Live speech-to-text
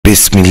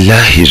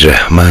বিসমিল্লাহির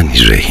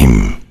রহমানির রহিম।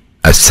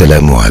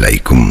 আসসালামু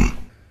আলাইকুম।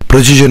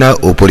 প্রযোজনা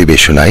ও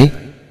পরিবেশনায়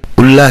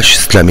উল্লাস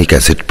Islamic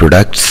asset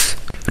products,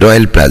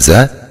 royal plaza,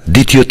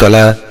 দ্বিতীয়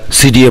তলা,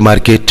 সিডিএ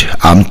মার্কেট,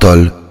 আমতল,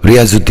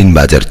 রিয়াজউদ্দিন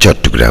বাজার,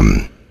 চট্টগ্রাম।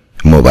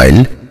 মোবাইল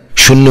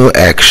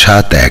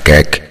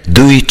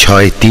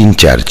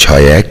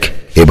 01811263461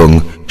 এবং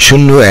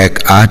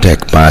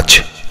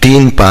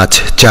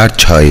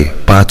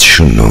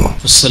 01815354650।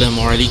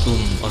 আসসালামু আলাইকুম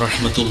ওয়া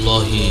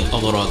রাহমাতুল্লাহি ওয়া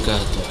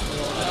বারাকাতুহু।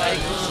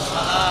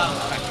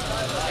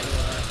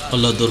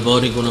 আল্লাহ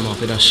দরবারে গুনাহ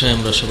মাফের আশায়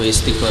আমরা সবাই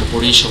ইস্তিগফার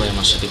পড়ি। সবাই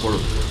আমার সাথে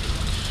পড়ুন।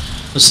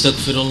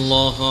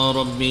 আস্তাগফিরুল্লাহ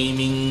রাব্বি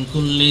মিন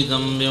কুল্লি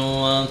যামবিন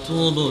ওয়া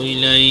আতুবু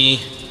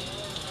ইলাইহি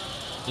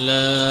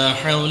লা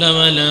হাওলা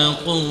ওয়া লা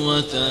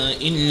কুওয়াতা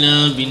ইল্লা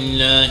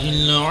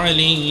বিল্লাহিল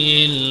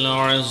আলিয়্যিল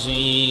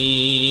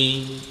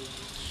আযীম।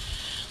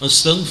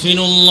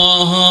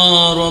 আস্তাগফিরুল্লাহ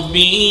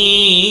রাব্বি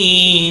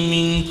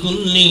মিন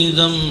কুল্লি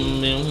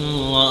যামবিন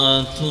ওয়া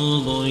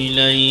আতুবু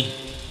ইলাইহি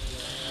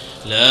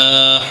لا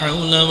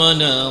حول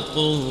ولا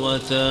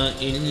قوة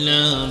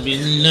إلا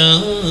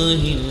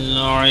بالله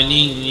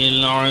العلي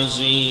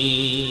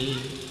العظيم.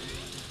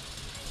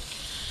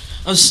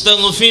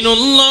 أستغفر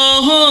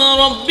الله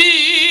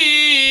ربي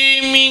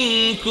من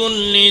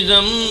كل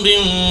ذنب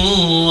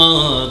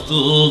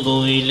وأتوب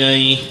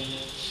إليه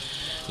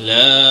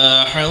لا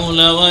حول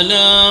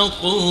ولا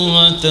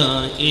قوة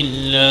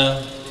إلا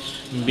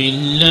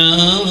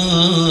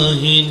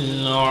بالله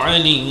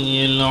العلي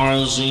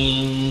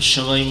العظيم.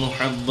 شغي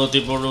محبة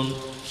برون.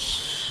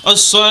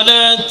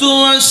 الصلاة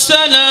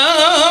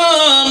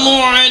والسلام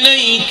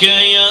عليك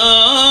يا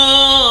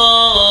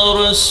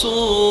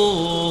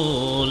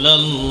رسول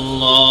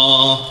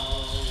الله.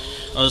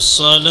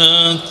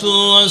 الصلاة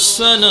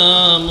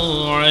والسلام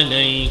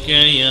عليك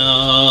يا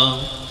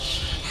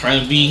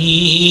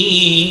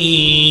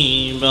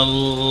حبيب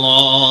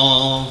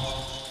الله.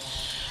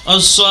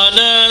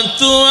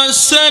 الصلاة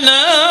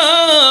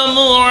والسلام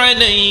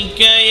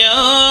عليك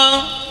يا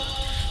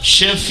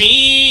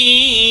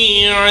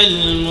شفيع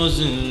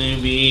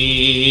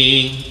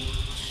المذنبين.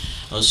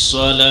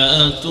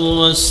 الصلاة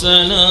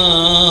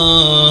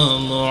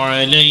والسلام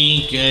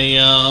عليك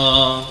يا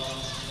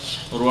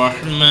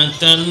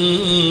رحمة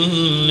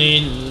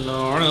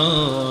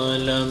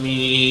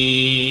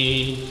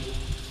للعالمين.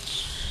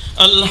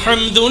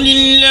 الحمد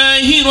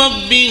لله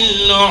رب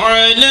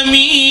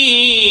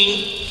العالمين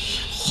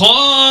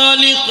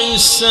خالق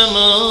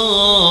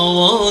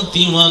السماوات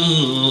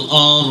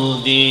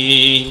والأرض.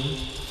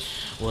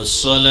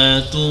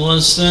 والصلاة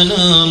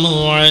والسلام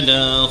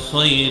على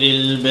خير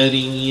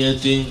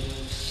البرية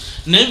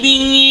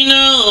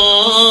نبينا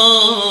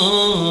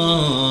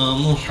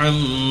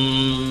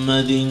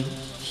محمد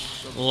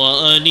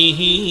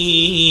وآله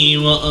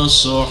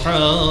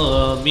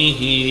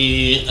وأصحابه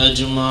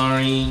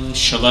أجمعين.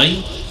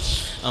 شباب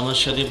আমার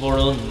সাথে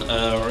পড়ুন।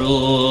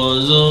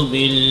 আউযু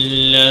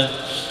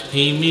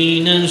বিল্লাহি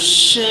মিনাশ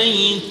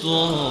শাইতানির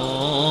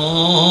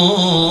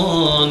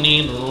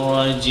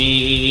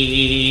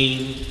রাজীম।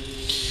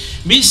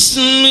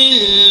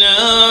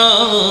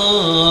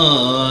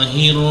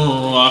 বিসমিল্লাহির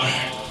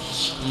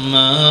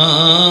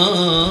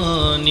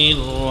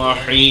রাহমানির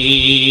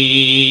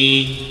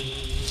রাহিম।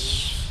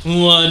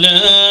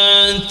 ولا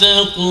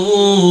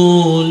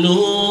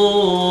تقولوا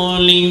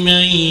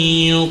لمن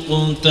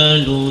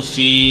يقتل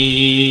في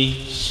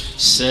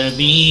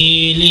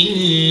سبيل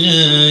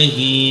الله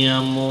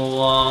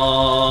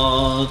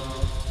أموات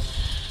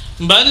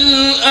بل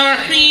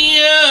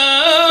أحياء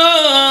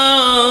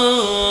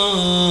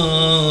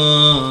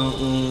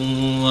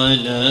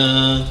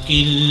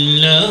ولكن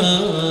لا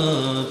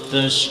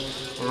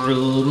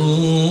تشعرون.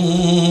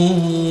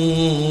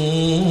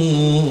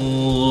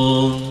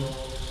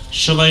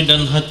 সবাই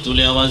ডান হাত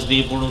তুলে আওয়াজ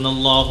দিয়ে পড়ুন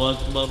আল্লাহু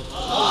আকবার।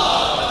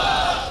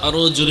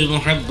 আরো জোরে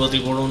মুহাব্বতে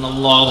পড়ুন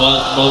আল্লাহু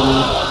আকবার।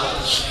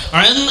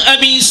 عن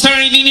أبي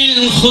سعيد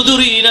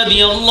الخدري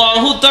رضي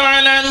الله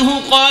تعالى عنه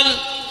قال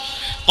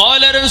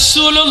قال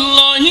رسول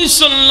الله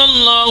صلى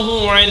الله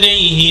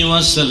عليه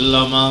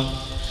وسلم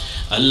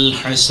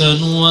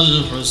الحسن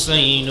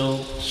والحسين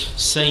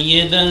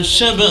سيد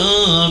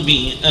شباب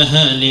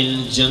أهل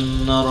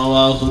الجنة.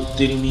 رواه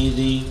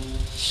الترمذي.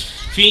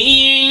 في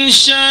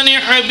شان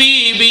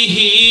حبيبه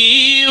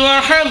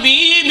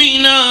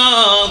وحبيبنا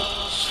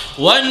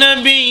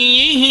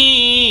ونبيه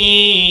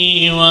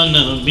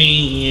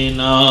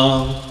ونبينا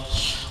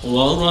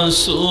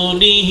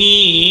ورسوله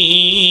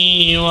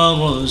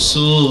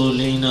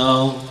ورسولنا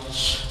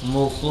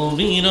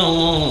مخبرا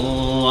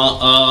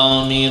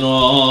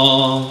وآمرا.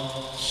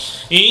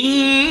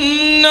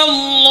 إن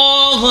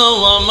الله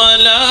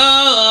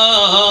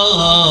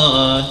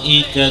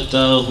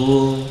وملائكته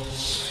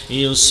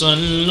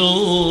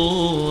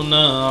يصلون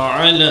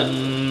على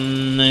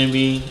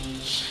النبي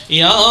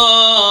يا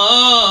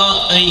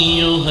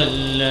أيها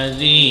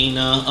الذين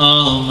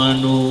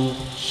آمنوا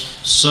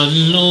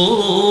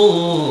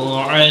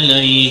صلوا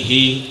عليه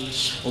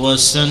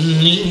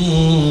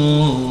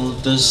وسلموا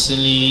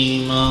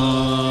تسليما.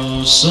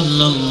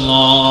 صلى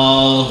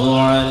الله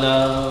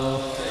على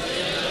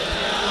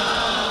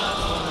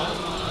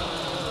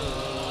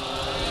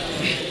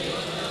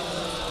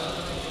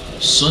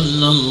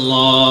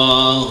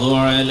সাল্লাল্লাহু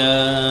আলা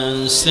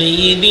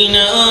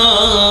সাইয়্যিদিনা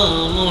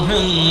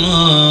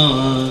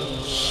মুহাম্মদ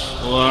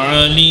ওয়া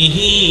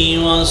আলিহি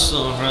ওয়া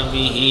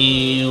সাহবিহি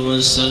ওয়া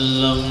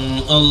সাল্লাম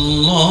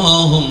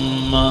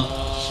আল্লাহুম্মা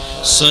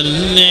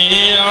সাল্লি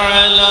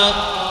আলা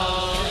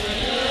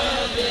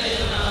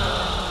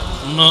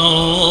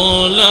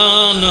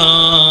Mawlana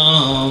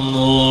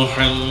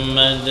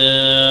Muhammad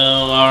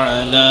wa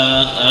ala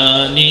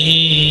alihi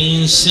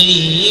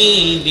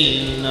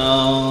sayyidina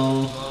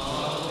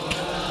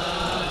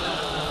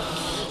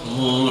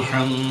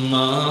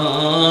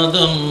Muhammad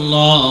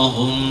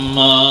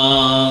Allahumma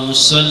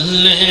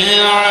salli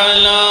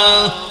ala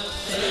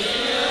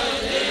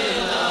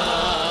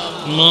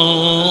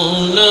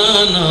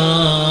Mawlana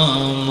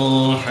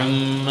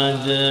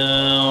Muhammad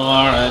wa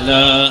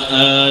ala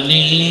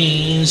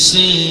alihi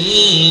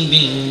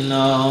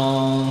Sayyidina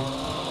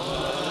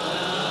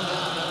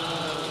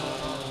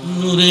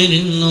Nurer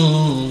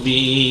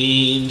Nabi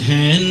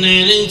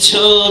Dhener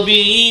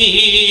Chobi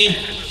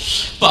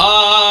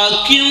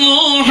Pak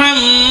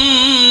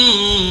Muhammad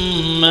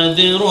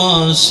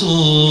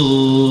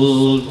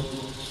Rasul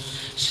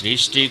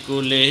সৃষ্টি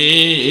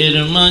কুলের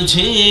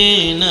মাঝে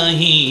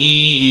নাহি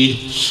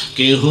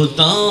কেহ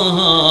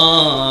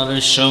তার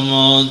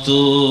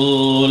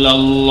সমতুল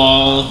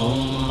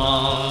আল্লাহুম্মা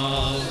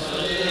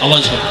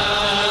আওয়াজ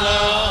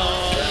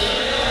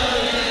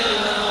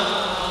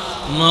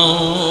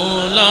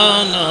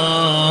মাওলানা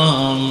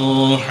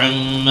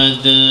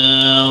মুহাম্মদ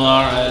ওয়া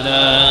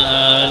আলা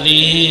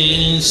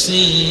আলিহি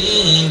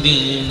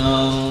সাইয়্যিদিনা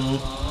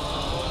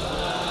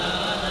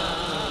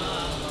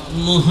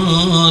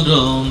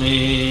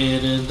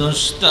মুহরমের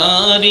 10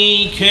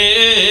 তারিখে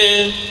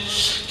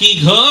কি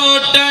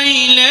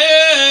ঘটাইলে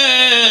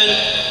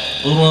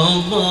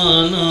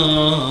রবানা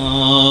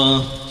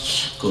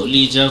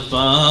কলিজা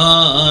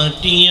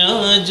পাটিয়া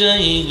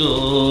যাই গো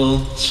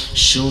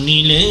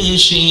শুনিলে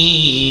সেই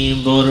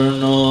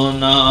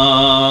বর্ণনা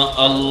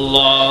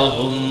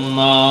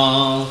আল্লাহুম্মা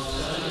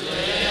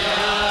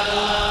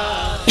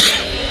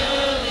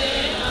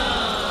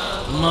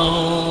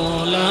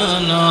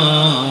মাওলানা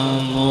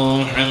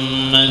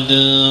মুহাম্মদ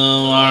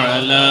ওয়া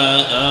আলা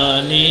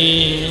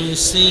আলিহি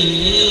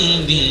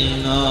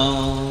সাইয়্যিদিনা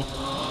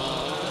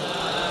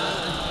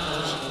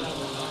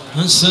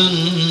হাসান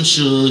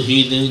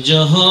শহীদ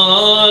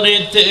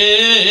জহরেতে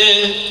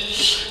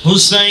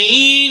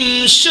হুসাইন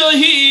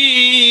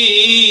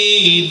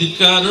শহীদ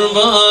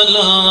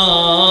কারবালায়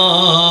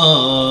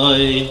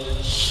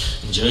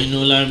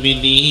জৈনুল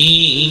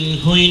আবিদিন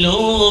হইল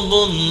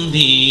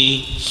বন্দী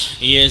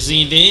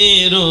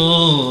ইয়াজিদের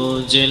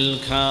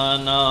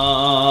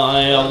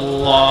জেলখানায়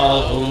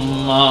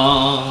আল্লাহুম্মা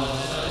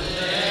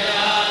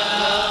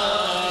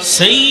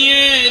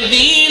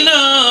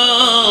সাইয়্যিদিনা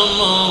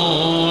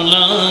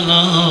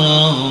মাওলানা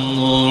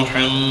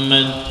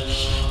মুহাম্মদ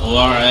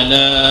ওয়া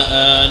আলা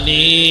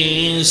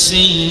আলিহি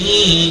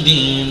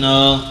সাইয়্যিদিনা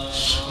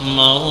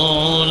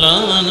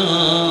মাওলানা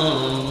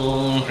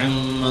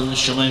মুহাম্মদ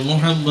সবাই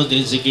মুহাম্মদে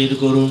জিকির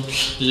করুন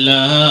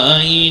লা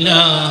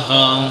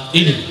ইলাহা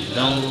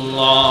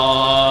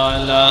ইল্লাল্লাহ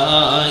লা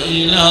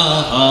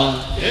ইলাহা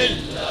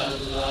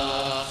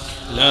ইল্লাল্লাহ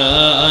লা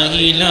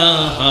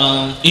ইলাহা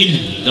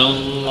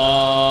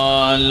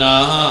ইল্লাল্লাহ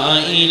লা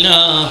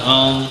ইলাহা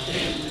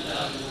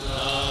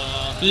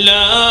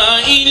লা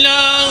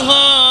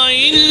ইলাহা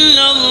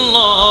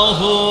ইল্লাল্লাহ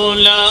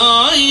লা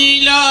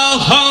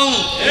ইলাহা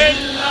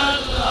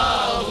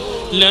ইল্লাল্লাহ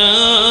লা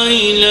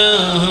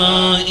ইলাহা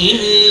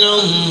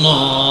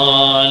ইল্লাল্লাহ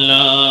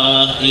লা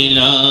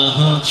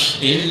ইলাহা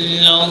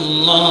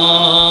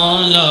ইল্লাল্লাহ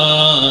লা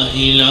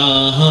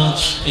ইলাহা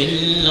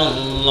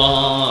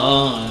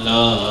ইল্লাল্লাহ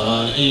লা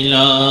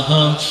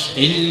ইলাহা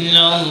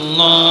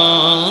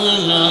ইল্লাল্লাহ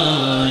লা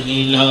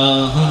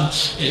ইলাহা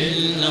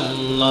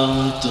ইল্লাল্লাহ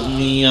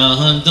তুমি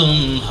আদম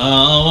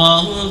হাওয়া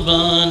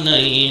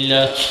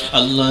বানাইলা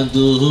আল্লাহ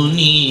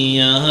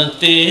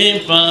দুনিয়াতে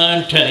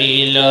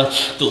পাঠাইলা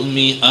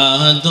তুমি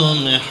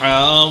আদম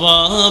হাওয়া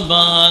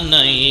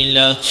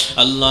বানাইলা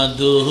আল্লাহ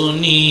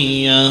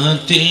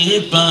দুনিয়াতে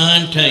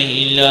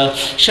পাঠাইলা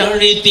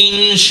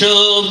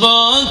 350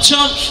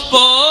 বছর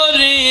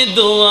পরে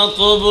দোয়া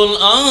কবুল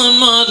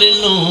আমার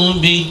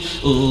নবী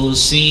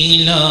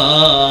উসিলা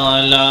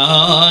লা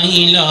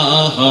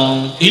ইলাহা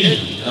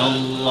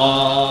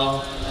ইল্লাল্লাহ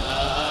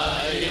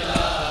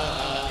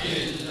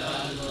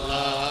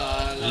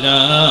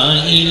লা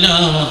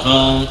ইলাহা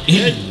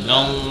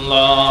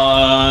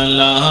ইল্লাল্লাহ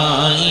লা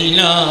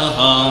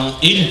ইলাহা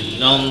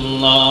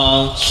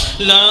ইল্লাল্লাহ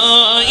লা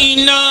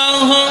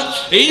ইলাহা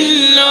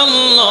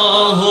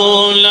ইল্লাল্লাহ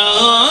লা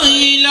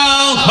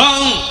ইলাহা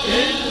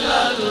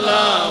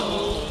ইল্লাল্লাহ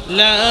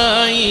লা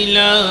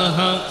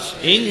ইলাহা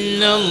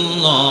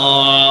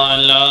ইল্লাল্লাহ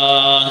লা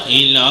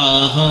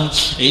ইলাহা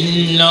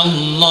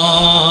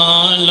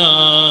ইল্লাল্লাহ লা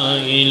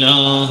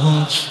ইলাহা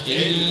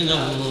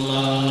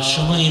ইল্লাল্লাহ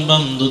সবাই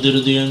বামদুদের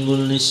দুই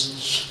আঙ্গুল নিস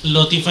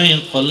লতিফায়ে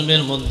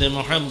কলবের মধ্যে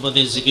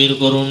মহব্বতে জিকির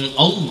করুন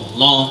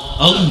আল্লাহ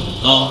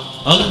আল্লাহ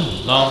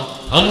আল্লাহ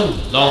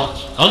আল্লাহ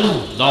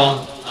আল্লাহ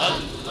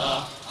আল্লাহ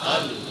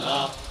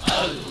আল্লাহ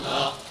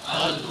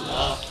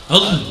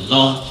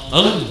আল্লাহ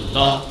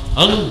আল্লাহ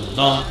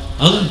আল্লাহ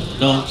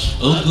আল্লাহ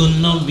ওগো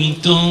নবী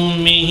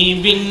তুমি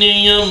বিনে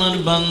আমার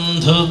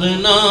বান্ধব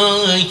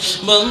নাই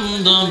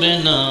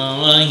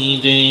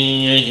রে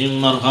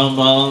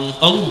মারহাবা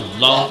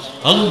আল্লাহ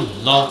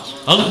আল্লাহ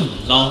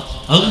আল্লাহ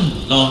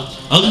আল্লাহ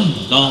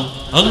আল্লাহ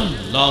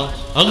আল্লাহ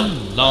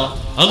আল্লাহ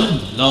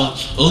আল্লাহ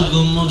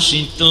ওগো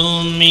মুর্শিদ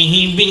তুমি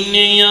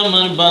বিনে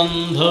আমার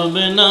বান্ধব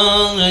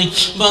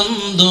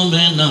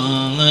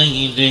নাই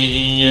রে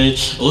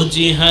ও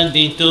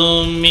জিহাদি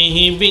তুমি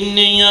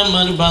বিনে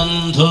আমার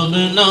বান্ধব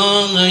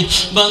নাই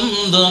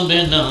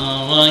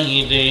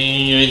রে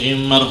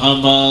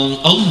মারহাবা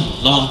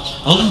আল্লাহ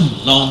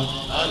আল্লাহ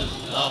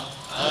আল্লাহ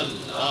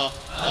আল্লাহ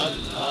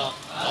আল্লাহ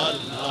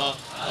আল্লাহ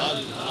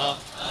আল্লাহ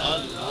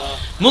আল্লাহ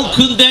মুখ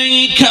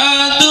দেখা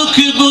দুঃখ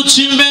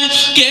বুঝবে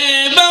কে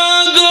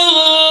বাগো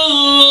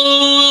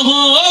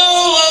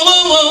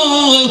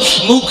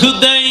মুখ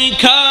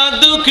দেখা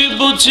দুঃখ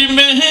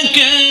বুঝবে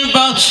কে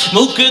বা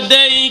মুখ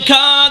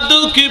দেখা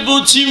দুঃখ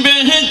বুঝবে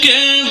কে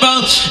বা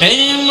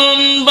এমন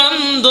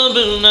বান্ধব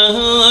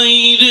নাই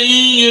রে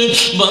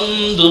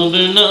বান্ধব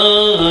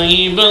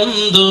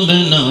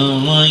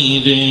নাই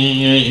রে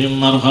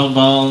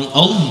মারহাবা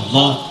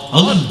আল্লাহ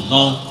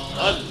আল্লাহ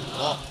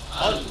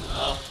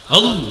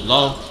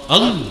আল্লাহ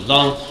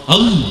আল্লাহ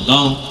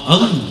আল্লাহ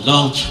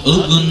আল্লাহ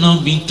ওগো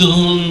নবী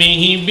তুমি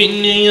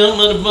বিনে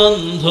আমার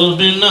বান্ধব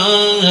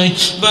নাই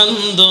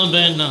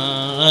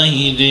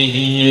রে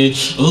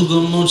ওগো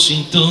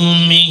মুর্শিদ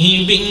তুমি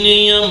বিনে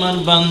আমার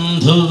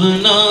বান্ধব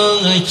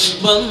নাই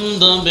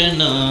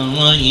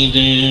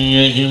রে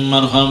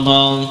মারহাবা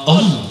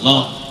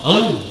আল্লাহ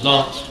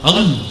আল্লাহ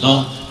আল্লাহ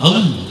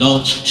আল্লাহ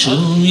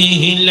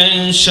শুনিলে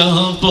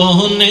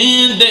স্বপ্নে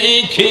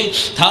দেখে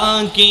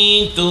থাকি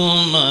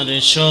তোমার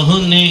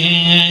সহনে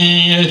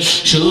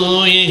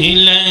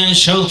শুইলে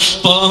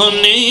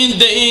স্বপ্নে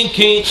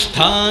দেখে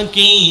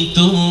থাকি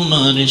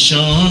তোমার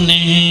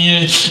সহনে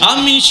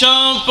আমি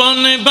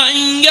স্বপ্ন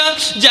ভাঙ্গা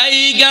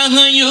জায়গা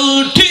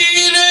উঠি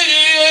রে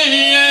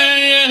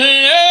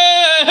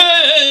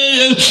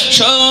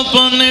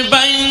স্বপ্ন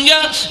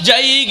ভাঙ্গা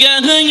জায়গা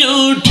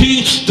উঠি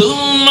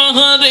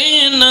তোমারে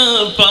না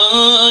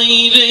পাই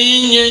রে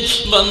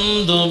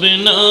বান্ধব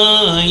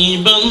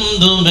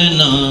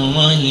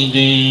নাই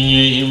রে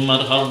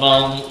মারহাবা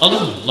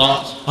আল্লাহ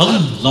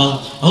আল্লাহ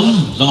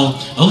আল্লাহ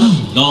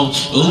আল্লাহ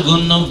ওগো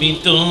নবী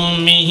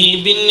তুমি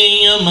বিনে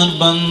আমার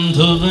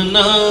বান্ধব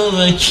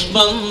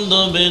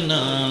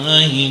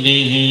নাই রে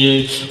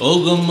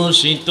ওগো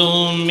মুর্শিদ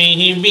তুমি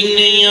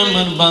বিনে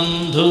আমার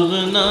বান্ধব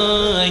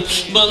নাই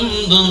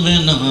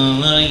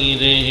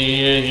রে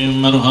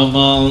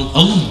মারহাবা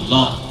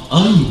আল্লাহ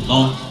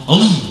আল্লাহ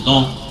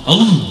আল্লাহ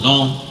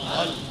আল্লাহ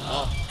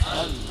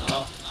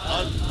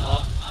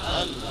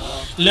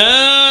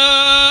লা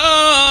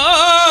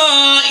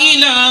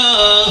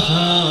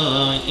ইলাহা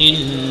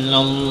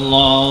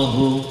ইল্লাল্লাহ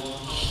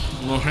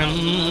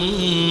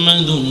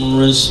মুহাম্মাদুর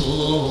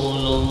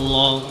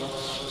রাসূলুল্লাহ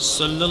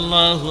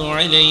সাল্লাল্লাহু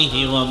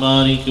আলাইহি ওয়া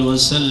বারিক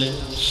ওয়া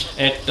সাল্লাম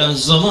একটা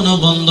জবান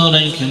বন্ধ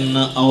রাখেন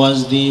না আওয়াজ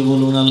দিয়ে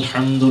বলুন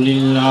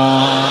আলহামদুলিল্লাহ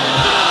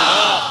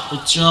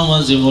উচ্চ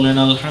আওয়াজে বলেন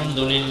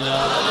আলহামদুলিল্লাহ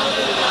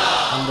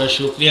আমরা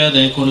শুকরিয়া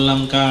আদায় করলাম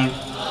কার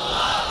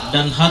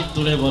ডান হাত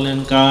তুলে বলেন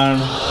কার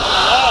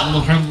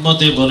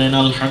মুহাব্বতে বলেন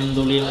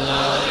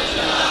আলহামদুলিল্লাহ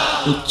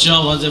উচ্চ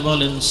আওয়াজে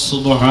বলেন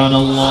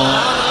সুবহানাল্লাহ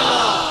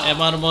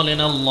এবার বলেন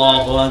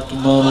আল্লাহু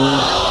আকবার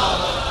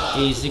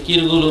এই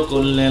জিকিরগুলো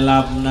করলে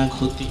লাভ না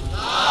ক্ষতি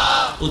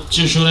উচ্চ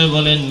সুরে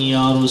বলেন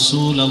ইয়া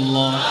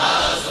রাসূলুল্লাহ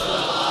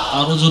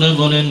আরো জোরে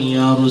বলেন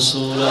ইয়া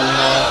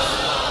রাসূলুল্লাহ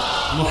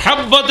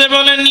মুহাব্বতে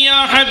বলেন ইয়া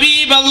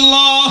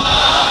হাবিবাল্লাহ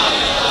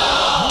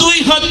দুই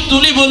হাত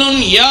তুলে বলুন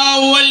ইয়া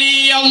ওয়ালি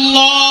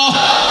আল্লাহ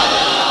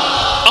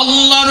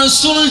আল্লাহ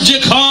রাসূল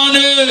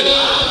যেখানে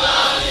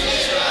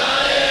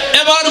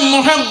এবার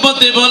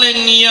মুহাব্বতে বলেন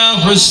ইয়া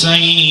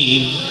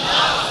হুসাইন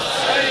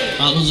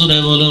আরো জোরে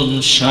বলুন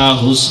শাহ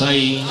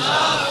হুসাইন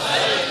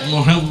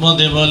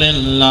মুহাব্বতে বলেন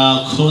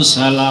লাখো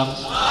সালাম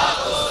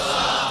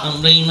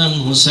আমরা ইমাম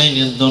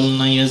হুসাইনের দল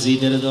না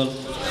ইয়াজিদের দল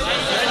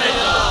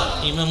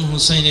ইমাম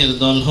হুসাইনের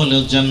দল হলো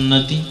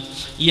জান্নাতি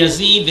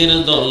ইয়াজিদের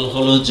দল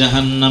হলো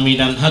জাহান্নামী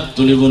ডান হাত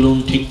তুলে বলুন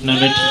ঠিক না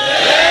বেঠিক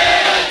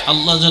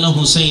আল্লাহ যেন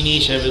হুসাইনি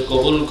হিসেবে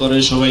কবুল করে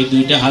সবাই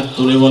দুইটা হাত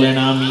তুলে বলেন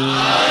আমিন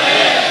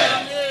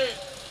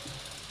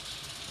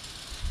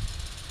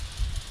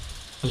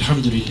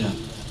আলহামদুলিল্লাহ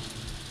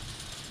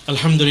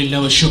আলহামদুলিল্লাহ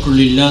ওয়া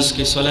শুকরুলিল্লাহ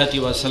কে সালাতি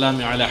ওয়া সালাম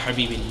আলা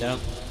হাবিবিল্লাহ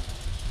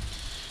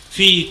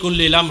ফি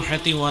কুল্লি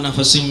লামহাতিন ওয়া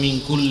নাফসিন মিন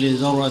কুল্লি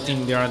যারাতিন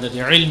বিআদাদি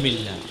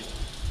ইলমিল্লাহ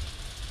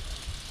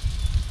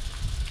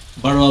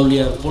বড়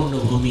আউলিয়ার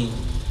পূর্ণভূমি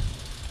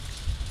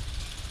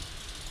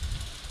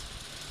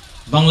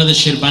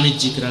বাংলাদেশের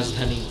বাণিজ্যিক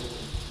রাজধানী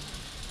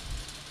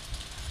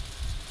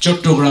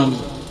চট্টগ্রাম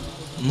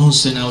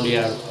মোহসেন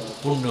আউলিয়ার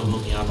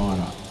পূর্ণভূমি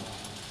আনোয়ারা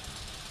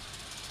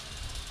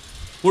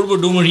পূর্ব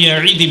ডুমুরিয়া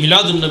ঈদ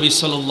মিলাদুন নবী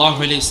সাল্লাল্লাহু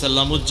আলাইহি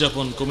সাল্লাম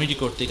উদযাপন কমিটি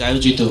কর্তৃক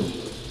আয়োজিত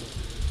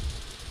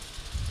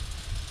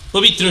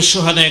পবিত্র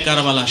সোহাদায়ে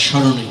কারবালা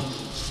স্মরণে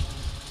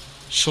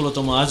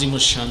 16তম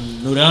আজিমুশান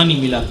নুরানি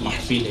মিলাদ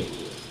মাহফিলে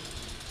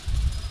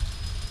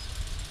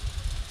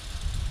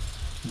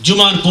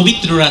জুমার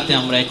পবিত্র রাতে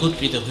আমরা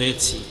একত্রিত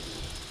হয়েছি।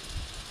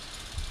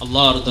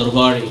 আল্লাহর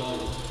দরবারে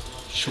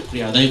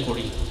শুকরিয়া আদায়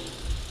করি।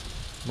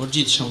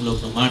 মসজিদ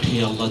সংলগ্ন মাঠে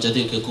আল্লাহ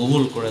যাদেরকে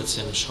কবুল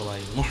করেছেন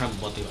সবাই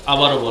মুহাব্বতে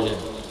আবারও বলেন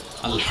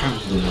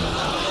আলহামদুলিল্লাহ।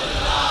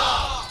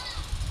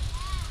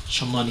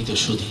 সম্মানিত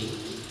সুধী,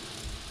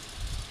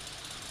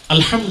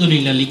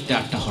 আলহামদুলিল্লাহ লিখতে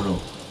 8টা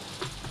হরফ।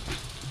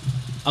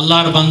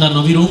 আল্লাহর বান্দা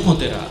নবীর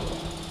উম্মতেরা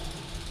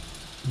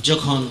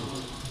যখন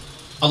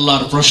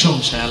আল্লাহর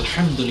প্রশংসায়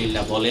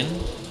আলহামদুলিল্লাহ বলেন,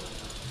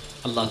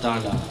 আল্লাহ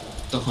তাআলা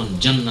তখন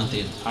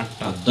জান্নাতের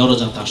 8টা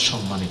দরজা তার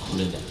সম্মানে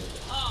খুলে দেন।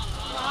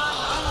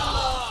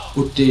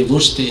 উঠতে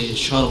বসতে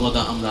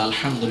সর্বদা আমরা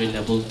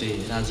আলহামদুলিল্লাহ বলতে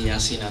রাজি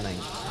আছি না নাই?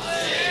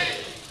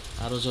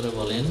 আরো জোরে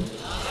বলেন,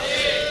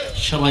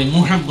 সবাই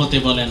মুহাব্বতে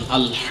বলেন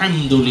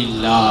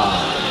আলহামদুলিল্লাহ।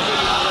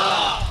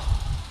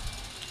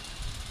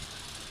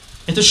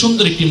 এত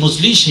সুন্দর একটি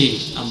মজলিসে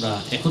আমরা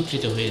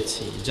একত্রিত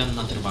হয়েছি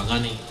জান্নাতের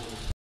বাগানে।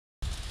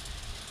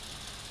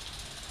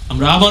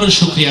 আমরা আবারও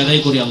শুকরিয়া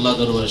আদায় করি আল্লাহ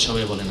দরবারে,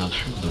 সবাই বলেন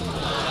আলহামদুলিল্লাহ।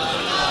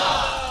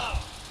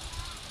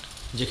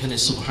 যেখানে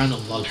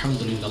সুবহানাল্লাহ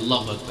আলহামদুলিল্লাহ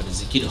আল্লাহু আকবার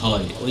জিকির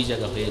হয়, ওই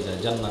জায়গা হয়ে যায়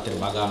জান্নাতের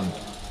বাগান।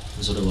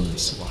 জোরে বলেন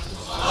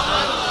সুবহানাল্লাহ।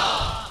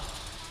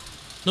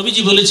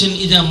 নবীজি বলেছেন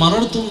ইযা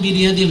মারারতুম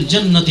বিরিয়াদিল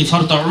জান্নাতি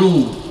ফারতাউ।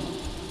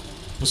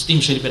 মুসলিম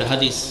শরীফের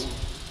হাদিস,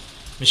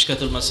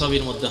 মিশকাতুল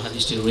মাসাবির মধ্যে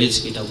হাদিসটি রয়েছে,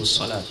 কিতাবুস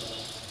সালাত।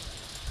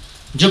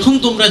 যখন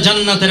তোমরা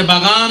জান্নাতের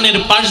বাগানের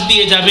পাশ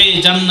দিয়ে যাবে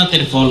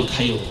জান্নাতের ফল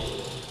খাইও।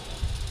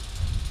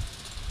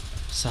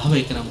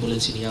 সাহাবায়ে কেরাম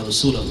বলেছেন ইয়া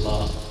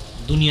রাসূলুল্লাহ,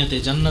 দুনিয়াতে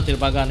জান্নাতের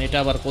বাগান এটা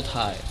আবার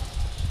কোথায়?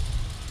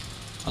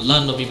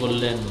 আল্লাহর নবী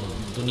বললেন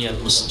দুনিয়ার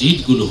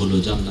মসজিদগুলো হলো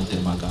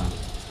জান্নাতের বাগান।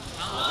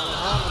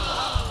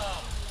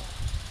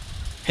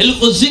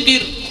 হিলকুল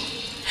জিকির,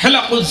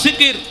 হিলাকুল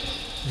জিকির,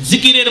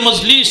 জিকিরের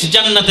মজলিস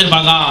জান্নাতের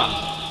বাগান।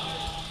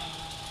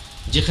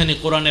 যেখানে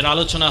কোরআনের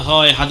আলোচনা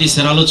হয়,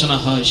 হাদিসের আলোচনা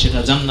হয়, সেটা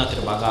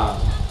জান্নাতের বাগান।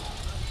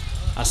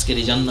 আজকের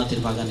এই জান্নাতের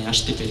বাগানে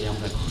আসতে পেরে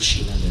আমরা খুশি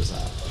না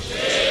বেজার?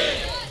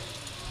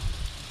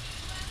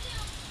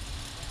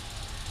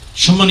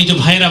 সম্মানিত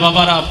ভাইরা,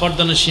 বাবারা,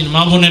 পর্দানশীল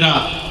মা বোনেরা,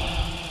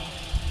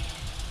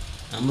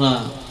 আমরা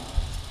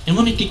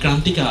এমন একটি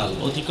ক্রান্তিকাল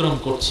অতিক্রম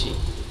করছি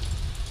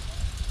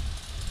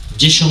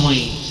যে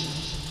সময়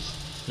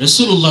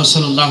রাসূলুল্লাহ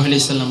সাল্লাল্লাহু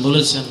আলাইহি সাল্লাম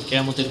বলেছেন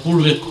কিয়ামতের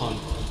পূর্বেক্ষণ।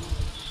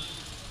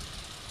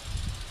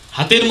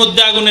 হাতের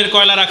মধ্যে আগুনের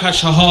কয়লা রাখা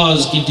সহজ,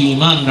 কিন্তু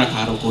ঈমান রাখা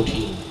আরো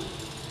কঠিন।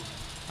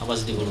 আওয়াজ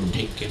দিয়ে বলুন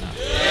ঠিক কিনা?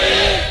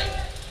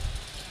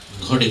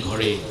 ঘরে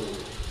ঘরে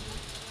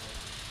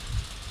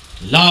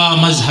লা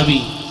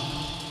মাযহাবি,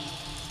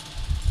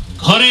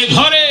 ঘরে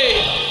ঘরে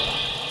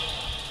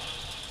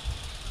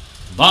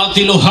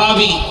বাতিল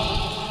ওহাবি,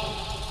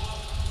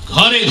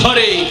 ঘরে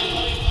ঘরে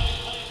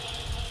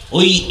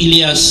ওই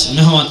ইলিয়াস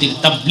মেহমাতির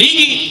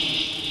তাবলীগী,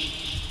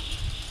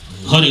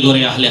 ঘরে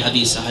ঘরে আহলে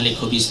হাদিস আহলে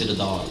খবিসের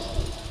দল।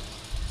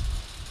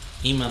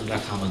 ঈমান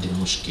রাখা আমাদের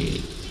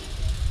মুশকিল।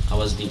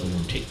 আওয়াজ দিয়ে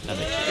বলুন ঠিক না?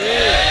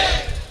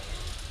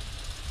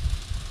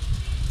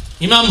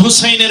 ইমাম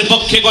হুসাইনের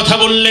পক্ষে কথা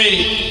বললে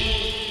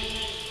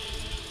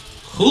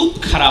খুব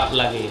খারাপ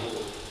লাগে,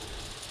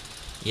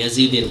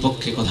 ইয়াজিদের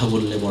পক্ষে কথা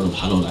বললে বড়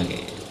ভালো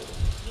লাগে।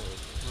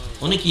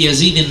 অনেকে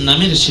ইয়াজিদের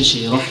নামের শেষে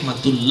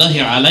রহমাতুল্লাহি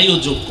আলাইহি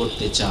যোগ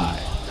করতে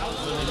চায়।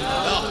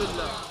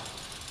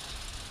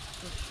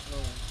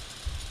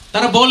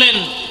 তারা বলেন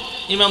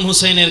ইমাম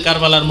হুসাইনের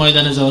কারবালার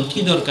ময়দানে যাওয়ার কি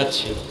দরকার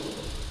ছিল?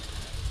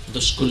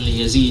 দোষ করলে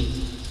ইয়াজিদ,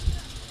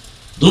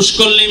 দোষ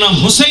করলে ইমাম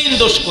হুসাইন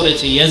দোষ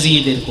করেছে,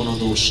 ইয়াজিদের কোনো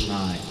দোষ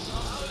নাই।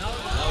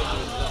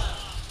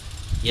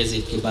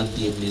 ইয়াজিদকে বাদ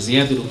দিয়ে ইবনে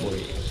জিয়াদের উপরে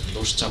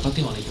দোষ চাপাতে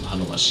অনেকে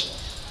ভালোবাসে।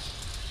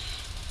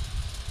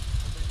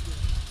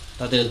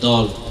 তাদের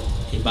দল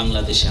এই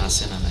বাংলাদেশে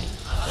আছে না নাই?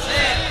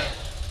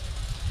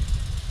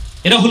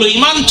 এরা হলো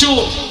ঈমান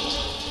চোর।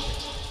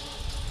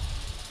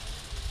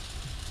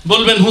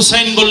 বলবেন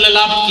হুসাইন বললে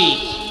লাভ কি?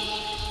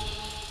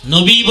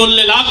 নবী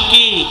বললে লাভ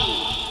কি?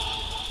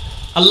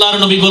 আল্লাহর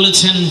নবী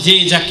বলেছেন যে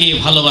যাকে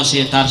ভালোবাসে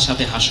তার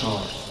সাথে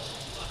হাসর।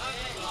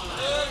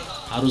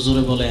 আরো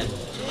জোরে বলেন,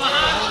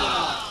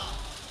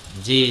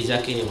 যে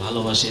যাকে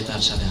ভালোবাসে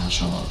তার সাথে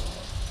হাসর।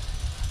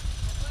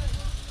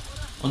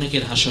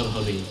 অনেকের হাসর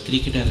হবে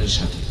ক্রিকেটারের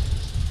সাথে,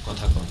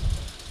 কথা কন।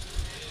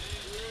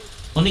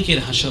 অনেকের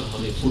হাসর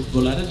হবে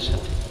ফুটবলারের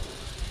সাথে,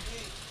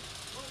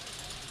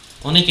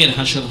 অনেকের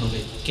হাসর হবে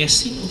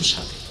ক্যাসিনোর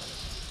সাথে,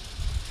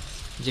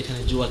 যেখানে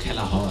জুয়া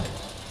খেলা হয়,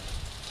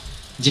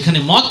 যেখানে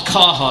মদ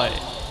খাওয়া হয়,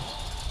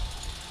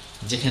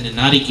 যেখানে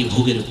নারীকে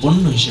ভোগের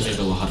পণ্য হিসেবে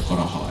ব্যবহার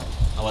করা হয়।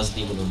 আওয়াজ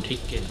দিয়ে বলুন ঠিক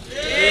কিনা?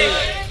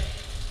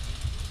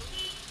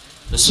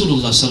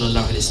 রাসূলুল্লাহ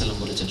সাল্লাল্লাহু আলাইহি সাল্লাম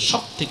বলেছেন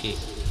সবথেকে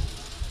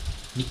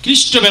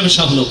নিকৃষ্ট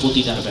ব্যবসা হলো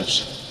পতিতার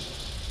ব্যবসা।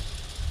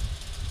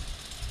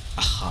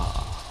 আহা,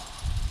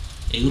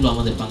 এগুলো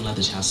আমাদের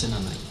বাংলাদেশে আছে না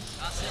নাই?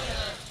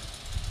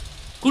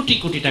 কোটি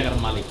কোটি টাকার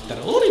মালিক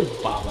তারা। ওরে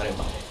বাবারে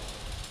বাবা,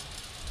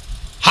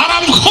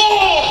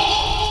 হারামখোর।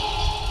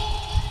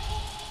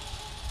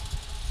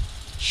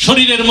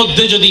 শরীরের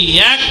মধ্যে যদি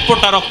এক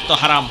ফোঁটা রক্ত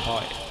হারাম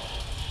হয়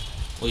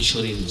ওই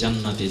শরীর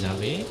জান্নাতে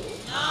যাবে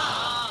না।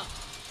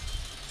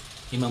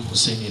 ইমাম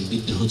হুসাইনের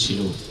বিদ্রোহ ছিল,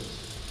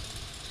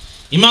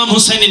 ইমাম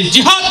হুসাইনের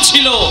জিহাদ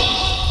ছিল,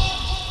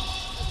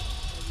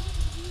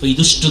 ওই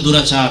দুষ্ট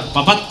দুরাচার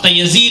পাপাত্তা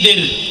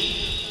ইয়াজিদের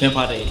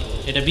ব্যাপারে।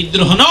 এটা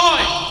বিদ্রোহ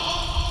নয়,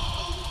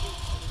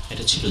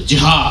 এটা ছিল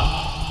জিহাদ।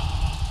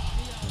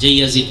 যে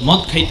ইয়াজিদ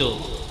মদ খাইতো,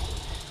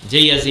 যে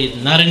ইয়াজিদ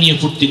নারী নিয়ে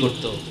ফুর্তি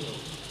করত,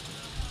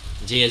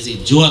 যে ইয়াজিদ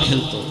জুয়া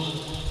খেলতো,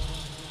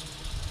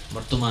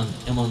 বর্তমান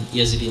এমন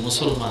ইয়াজিদি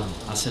মুসলমান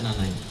আছে না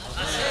নাই?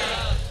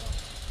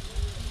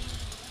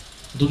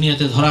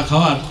 দুনিয়াতে ধরা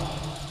খাওয়ার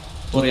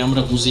পরে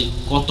আমরা বুঝি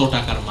কত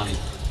টাকার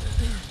মালিক,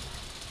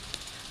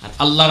 আর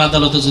আল্লাহর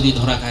আদালতে যদি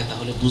ধরা খায়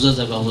তাহলে বোঝা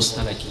যাবে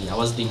অবস্থাটা কি।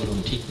 আওয়াজ দিয়ে বলুন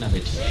ঠিক না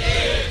বেঠিক?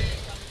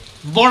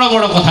 বড়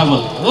বড় কথা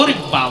বলে, ওরে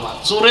বাবা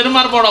চোরের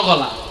মার বড়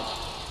গলা।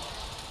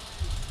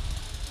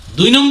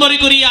 2 নম্বরই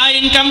করি আয়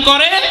ইনকাম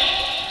করে,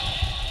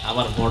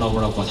 আবার বড়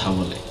বড় কথা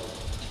বলে।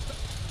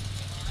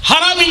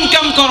 হারাম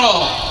ইনকাম করো,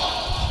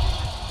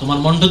 তোমার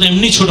মনটা তো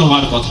এমনি ছোট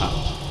হওয়ার কথা,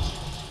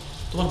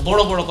 তোমার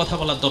বড় বড় কথা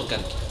বলার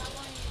দরকার কি?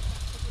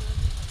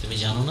 তুমি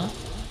জানো না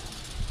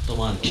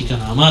তোমার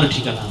ঠিকানা আমার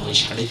ঠিকানা ওই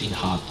 3.5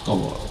 হাত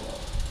কবর।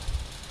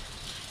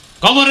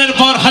 কবরের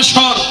পর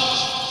হাসর,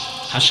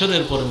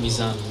 হাসরের পর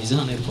মিজান,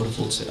 মিজানের পর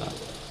ফুলসিরাত,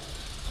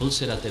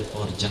 ফুলসিরাতের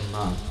পর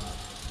জান্নাত।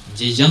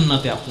 যে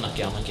জান্নাতে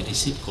আপনাকে আমাকে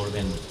রিসিভ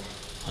করবেন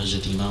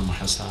হযরত ইমাম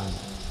হাসান,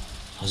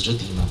 হযরত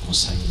ইমাম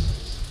হুসাইন।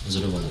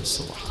 জোরে বলেন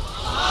সুবহানাল্লাহ।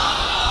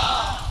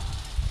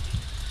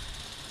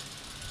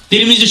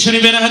 তিরমিজি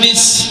শরীফের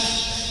হাদিস,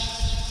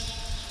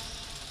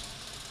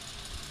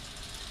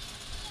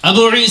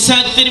 আবু ঈসা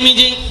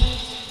তিরমিজি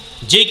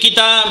যে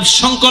কিতাব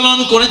সংকলন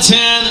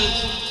করেছেন,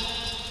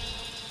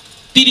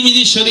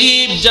 তিরমিজি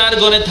শরীফ যার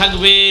ঘরে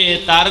থাকবে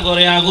তার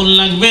ঘরে আগুন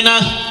লাগবে না।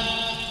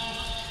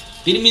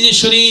 তিরমিজি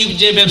শরীফ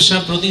যে ব্যবসা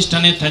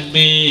প্রতিষ্ঠানে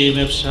থাকবে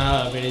ব্যবসা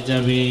বেড়ে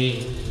যাবে।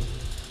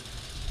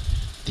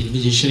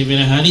 তিরমিজি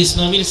শরীফের হাদিস,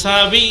 নবীর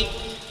সাহাবী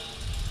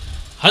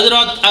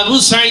হযরত আবু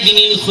সাঈদ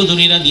আল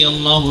খুদরি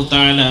রাদিয়াল্লাহু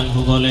তাআলা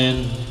আনহু বলেন,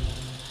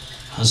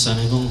 হাসান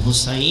এবং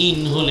হুসাইন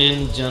হলেন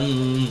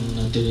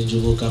জান্নাতের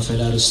যুব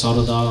কাফেলার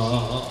সরদার।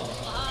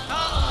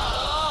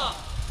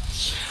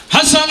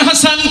 হাসান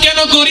হাসান কেন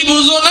করি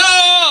বুঝো না,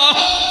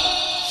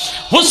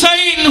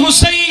 হুসাইন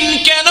হুসাইন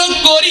কেন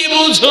করি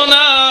বুঝো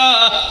না।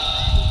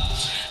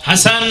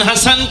 হাসান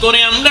হাসান করে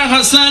আমরা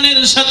হাসানের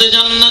সাথে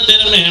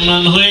জান্নাতের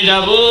মেহমান হয়ে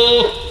যাব,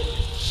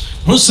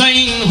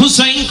 হুসাইন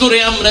হুসাইন করে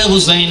আমরা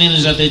হুসাইনের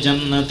সাথে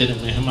জান্নাতের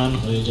মেহমান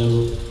হয়ে যাব।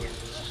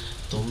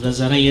 তোমরা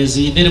যারা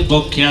ইয়াজিদের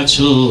পক্ষে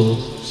আছো,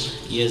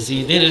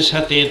 ইয়াজিদের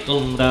সাথে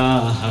তোমরা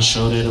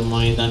হাসরের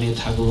ময়দানে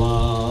থাকবা।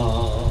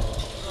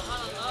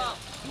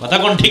 কথা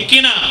কোন ঠিক কি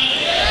না?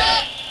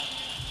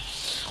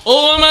 ও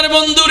আমার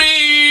বন্ধুরে,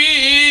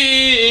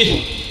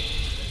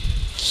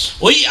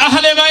 ওই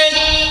আহলে বাইত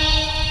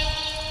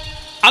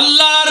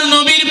আল্লাহর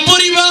নবীর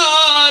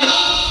পরিবার,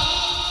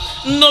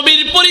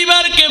 নবীর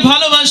পরিবারকে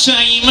ভালোবাসা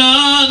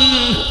ঈমান,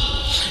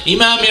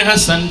 ইমামে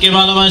হাসানকে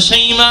ভালোবাসা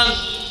ঈমান,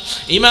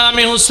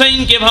 ইমামে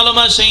হুসাইনকে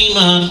ভালোবাসা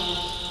ঈমান।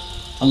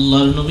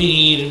 আল্লাহর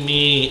নবীর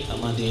মেয়ে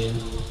আমাদের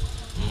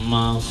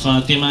মা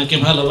ফাতেমাকে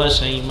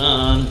ভালোবাসা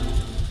ঈমান।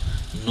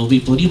 নবী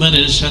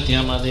পরিবারের সাথে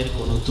আমাদের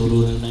কোনো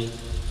তুলনা নাই।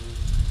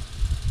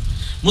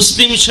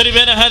 মুসলিম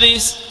শরীফের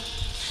হাদিস,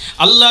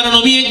 আল্লাহর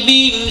নবী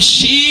একদিন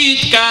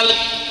শীতকাল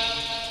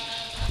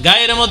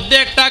গায়ের মধ্যে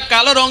একটা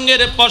কালো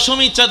রঙের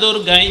পশমি চাদর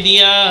গায়ে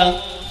দিয়া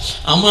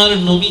আমার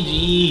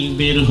নবীজি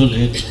বের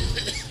হলেন।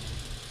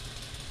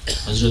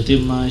 হযরত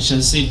মা আয়েশা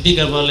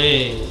সিদ্দিকা বলে,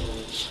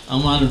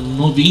 আমার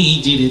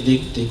নবীজির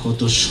দেখতে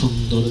কত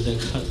সুন্দর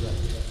দেখা যায়।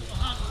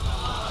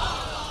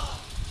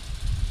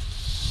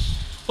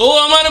 ও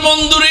আমার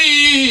বন্ধুরে,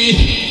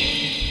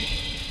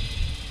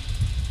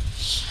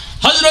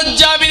 হযরত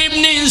জাবির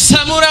ইবনে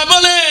সামুরা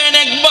বলেন,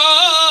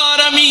 একবার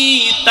আমি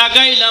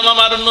তাকাইলাম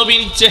আমার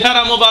নবীর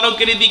চেহারা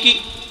মোবারকের দিকে।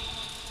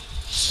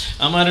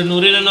 আমার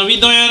নূরের নবী,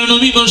 দয়ার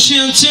নবী বসে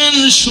আছেন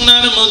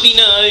সোনার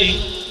মদিনায়,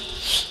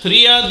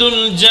 রিয়াদুল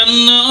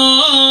জান্নাহ।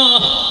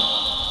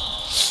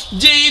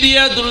 যেই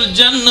রিয়াদুল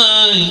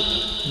জান্নাহ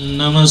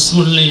নামাজ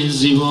পড়লে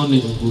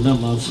জীবনের গুনাহ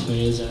মাফ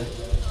হয়ে যায়।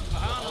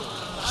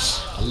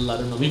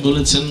 আল্লাহর নবী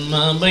বলেছেন,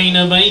 মা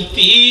বাইনা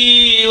বাইতি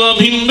ওয়া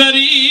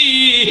মিম্বারি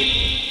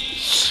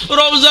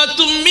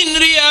রওজাতুম মিন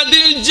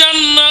রিয়াদিল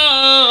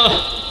জান্নাহ।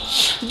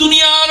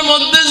 দুনিয়ার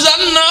মধ্যে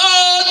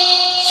জান্নাত,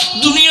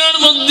 দুনিয়ার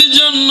মধ্যে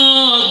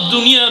জান্নাত,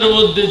 দুনিয়ার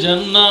মধ্যে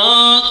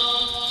জান্নাত।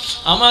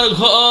 আমার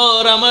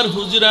ঘর, আমার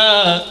হুজরা,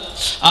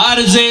 আর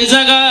যে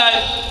জায়গায়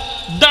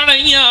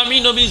দাঁড়াইয়া আমি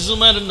নবী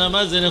জুমার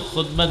নামাজের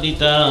খুতবা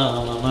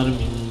দিতাম, আমার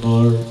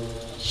মিম্বর,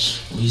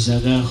 ওই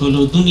জায়গা হলো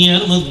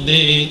দুনিয়ার মধ্যে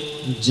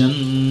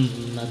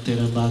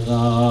জান্নাতের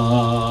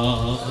বাগান।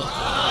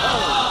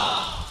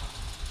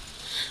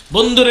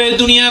 বন্ধুরে,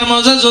 দুনিয়ার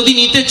মজা যদি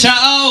নিতে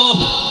চাও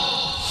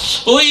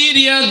ওই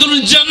রিয়াদুল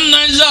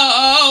জান্নায়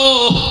যাও।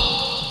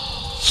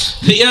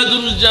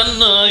 রিয়াদুল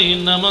জান্নায়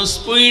নামাজ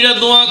পড়া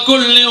দোয়া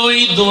করলে ওই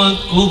দোয়া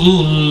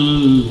কবুল।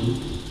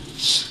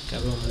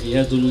 কারণ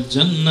রিয়াদুল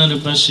জান্নার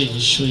পাশে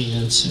শুয়ে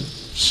আছেন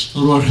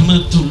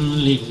রাহমাতুল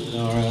লিল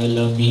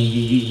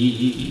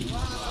আলামিন।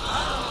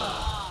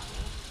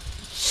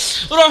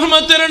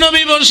 রহমতের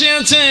নবী বসে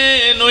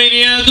আছেন ওই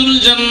রিয়াদুল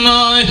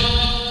জান্নাহ।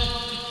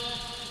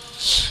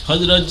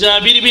 হযরত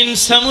জাবির বিন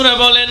সামুরা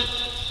বলেন,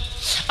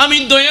 আমি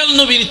দয়াল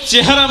নবীর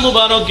চেহারা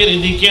মুবারকের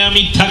দিকে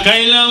আমি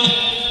তাকাইলাম,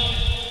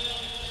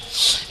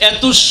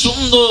 এত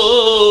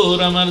সুন্দর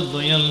আমার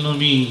দয়াল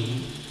নবী।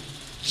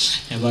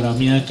 এবার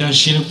আমি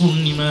আকাশের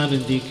পূর্ণিমার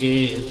দিকে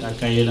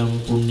তাকাইলাম,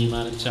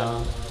 পূর্ণিমার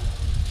চাঁদ।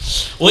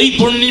 ওই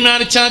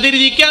পূর্ণিমার চাঁদের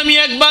দিকে আমি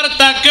একবার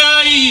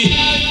তাকাই,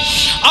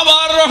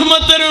 আবার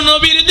রহমতের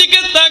নবীর দিকে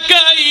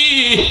তাকাই,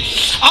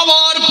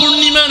 আবার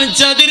পূর্ণিমার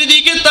চাঁদের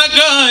দিকে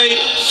তাকাই,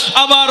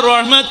 আবার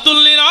রহমাতুল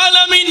লিল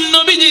আলামিন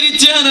নবীজির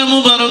চেহারা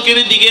মুবারকের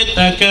দিকে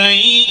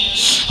তাকাই।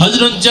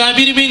 হযরত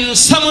জাবির বিন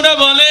সামুরা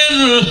বলেন,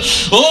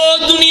 ও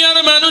দুনিয়ার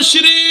মানুষ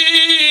রে,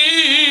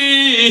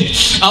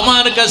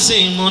 আমার কাছে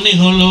মনে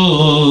হলো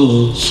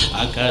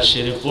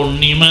আকাশের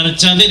পূর্ণিমার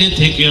চাঁদের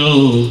থেকেও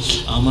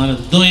আমার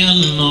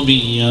দয়াল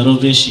নবী আরো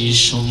বেশি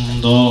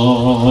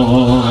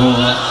সুন্দর।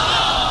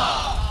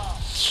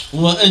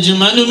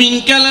 وأجمل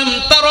منك لم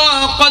ترى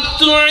قط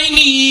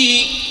عيني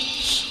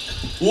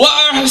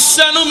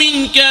وأحسن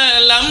منك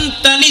لم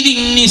تلد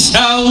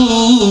النساء।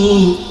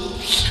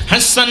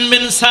 হাসান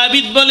বিন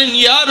সাবিত বলেন,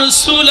 ইয়া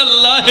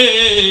রাসূলুল্লাহ,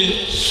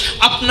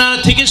 আপনার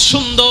থেকে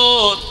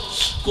সুন্দর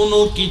কোনো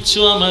কিছু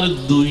আমার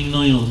দুই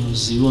নয়ন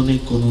জীবনে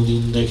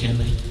কোনোদিন দেখে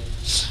নাই।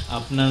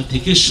 আপনার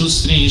থেকে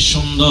সুশ্রী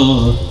সুন্দর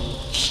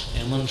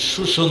এমন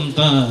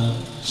সুসন্তান,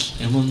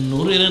 এমন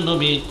নূরের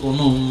নবী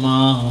কোনো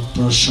মা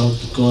প্রসব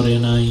করে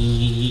নাই।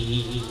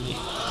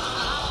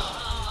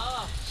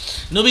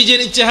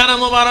 নবীজির চেহারা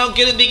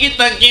মোবারকের দিকে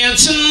তাকিয়ে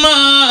আছেন মা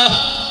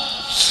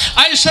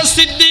আয়েশা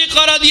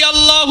সিদ্দিকা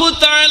রাদিয়াল্লাহু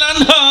তাআলা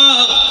আনহা।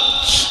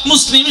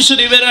 মুসলিম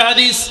শরীফের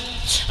হাদিস,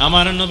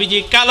 আমার নবীজি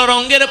কালো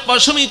রঙের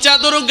পশমি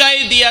চাদর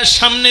গায়ে দিয়া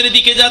সামনের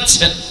দিকে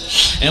যাচ্ছেন।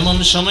 এমন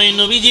সময়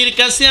নবীজির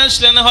কাছে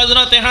আসলেন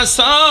হযরতে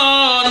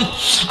হাসান।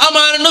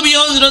 আমার নবী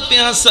হযরতে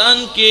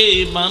হাসানকে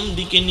বাম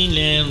দিকে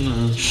নিলেন।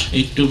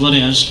 একটু পরে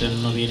আসলেন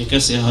নবীর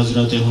কাছে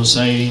হযরতে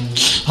হুসাইন।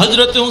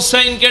 হযরতে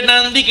হুসাইনকে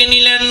ডান দিকে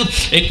নিলেন।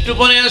 একটু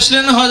পরে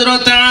আসলেন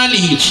হযরতে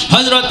আলী।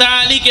 হযরতে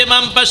আলীকে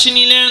বাম পাশে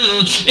নিলেন।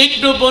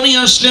 একটু পরে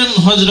আসলেন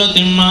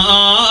হযরতে মা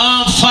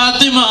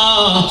ফাতেমা।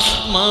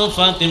 মা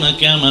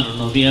ফাতেমাকে আমার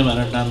নবী আবার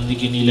ডান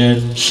দিকে নিলেন।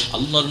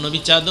 আল্লাহর নবী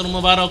চাদর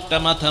মোবারকটা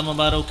মাথা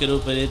মোবারকের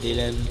উপরে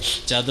দিলেন।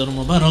 চাদর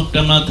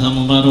মোবারকটা মাথা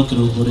মোবারকের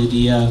উপরে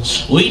দিয়া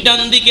ওই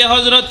ডান দিকে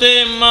হযরতে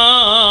মা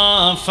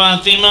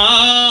ফাতেমা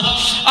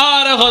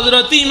আর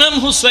হযরত ইমাম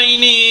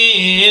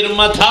হুসাইনের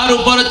মাথার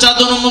উপর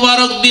চাদর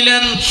মোবারক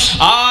দিলেন।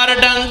 আর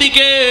ডান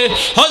দিকে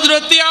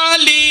হযরতে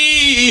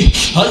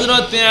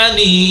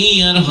আলী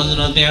আর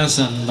হযরতে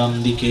হাসান বাম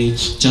দিকে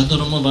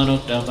চাদর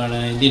মোবারকটা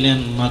বাড়ায় দিলেন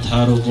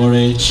মাথার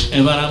উপরে।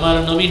 এবার আমার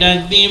নবী ডাক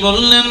দিয়ে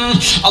বললেন,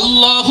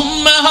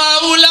 আল্লাহুম্মা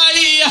হাউলাই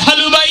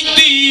আহলু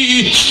বাইতি,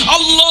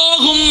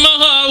 আল্লাহুম্মা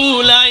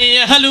হাউলাই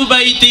আহলু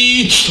বাইতি।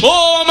 ও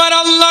আমার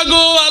আল্লাহ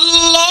গো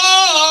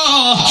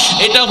আল্লাহ,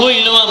 এটা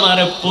হইল আমার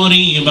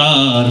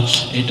পরিবার,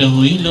 এটা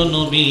হইল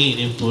নবীর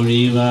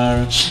পরিবার।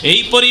 এই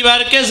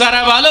পরিবারকে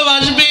যারা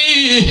ভালোবাসবে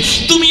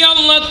তুমি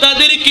আল্লাহ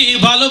তাদেরকে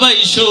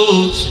ভালোবাসো।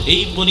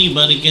 এই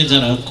পরিবারকে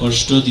যারা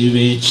কষ্ট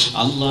দিবে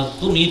আল্লাহ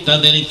তুমি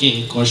তাদেরকে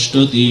কষ্ট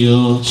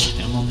দিও।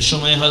 এমন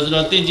সময়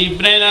হযরতে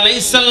জিবরাইল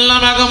আলাইহিস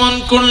সালাম আগমন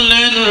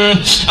করলেন।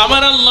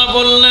 আমার আল্লাহ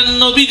বললেন,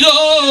 নবী গো,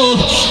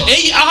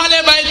 এই আহলে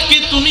বাইতকে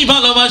তুমি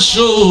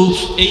ভালোবাসো,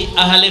 এই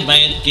আহলে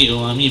বাইতকেও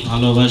আমি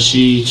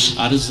ভালোবাসি।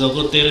 আর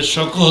জগতের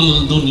সকল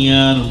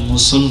দুনিয়ার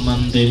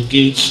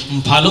মুসলমানদেরকে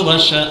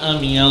ভালোবাসা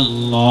আমি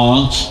আল্লাহ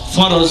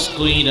ফরজ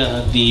কইরা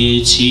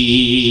দিয়েছি।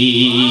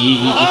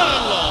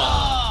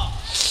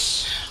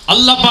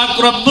 আল্লাহ পাক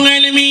রব্বুল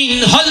আলামিন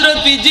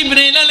হযরত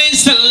জিবরাইল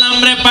আলাইহিস সালাম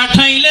রে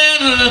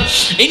পাঠাইলেন,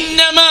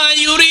 ইন্নামা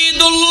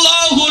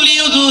ইউরিদুল্লাহু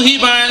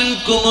লিইউযহিবা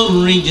আনকুমুর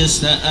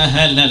রিজসা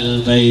আহলাল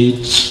বাইত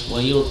ওয়া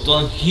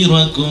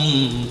ইউতাহহিরাকুম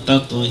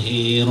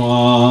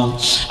তাতহীরা।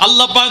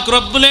 আল্লাহ পাক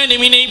রব্বুল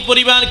আলামিন এই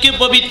পরিবারকে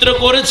পবিত্র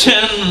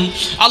করেছেন।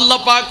 আল্লাহ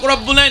পাক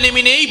রব্বুল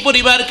আলামিন এই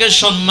পরিবারকে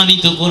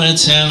সম্মানিত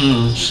করেছেন।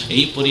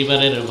 এই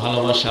পরিবারের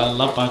ভালোবাসা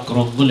আল্লাহ পাক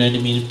রব্বুল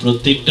আলামিন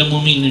প্রত্যেকটা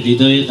মুমিন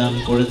হৃদয়ে দান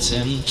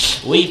করেছেন।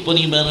 ওই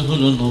পরিবার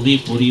হলো নবী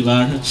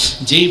পরিবার,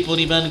 যেই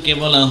পরিবারকে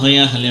বলা হয়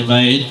আহলে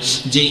বাইত।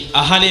 যেই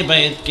আহলে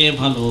বাইতকে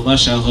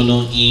ভালোবাসা হলো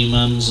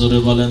ঈমান। জোরে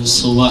বলেন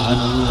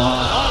সুবহানাল্লাহ।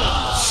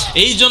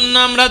 এই জন্য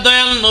আমরা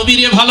দয়াল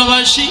নবীরে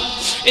ভালোবাসি,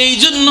 এই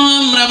জন্য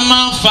আমরা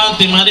মা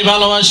ফাতেমারে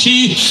ভালোবাসি,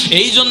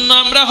 এই জন্য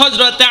আমরা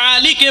হযরত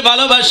আলীকে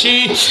ভালোবাসি,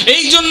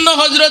 এই জন্য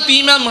হযরত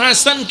ইমাম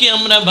হাসানকে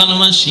আমরা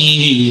ভালোবাসি,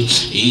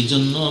 এই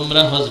জন্য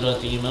আমরা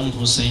হযরত ইমাম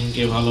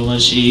হুসাইনকে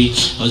ভালোবাসি।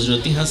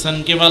 হযরত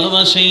হাসানকে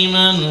ভালোবাসা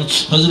ঈমান,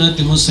 হযরত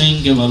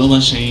হুসাইনকে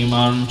ভালোবাসা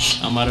ঈমান।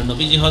 আমার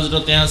নবীজি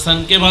হযরত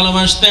হাসানকে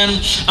ভালোবাসতেন,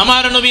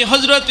 আমার নবী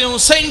হযরত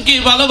হুসাইনকে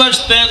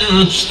ভালোবাসতেন।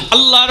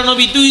 আল্লাহর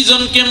নবী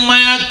দুইজনকে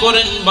মায়া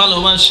করেন,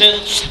 ভালোবাসেন।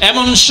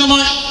 এমন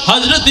সময়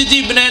হযরত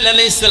জিবরাইল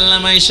আলাইহিস আলাইহিস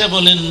সালাম আয়েশা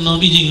বলেন,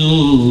 নবীজি গো,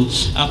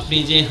 আপনি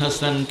যে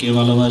হাসানকে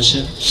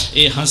ভালোবাসেন,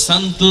 এই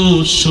হাসান তো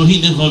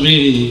শহীদ হবে।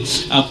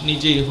 আপনি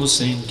যে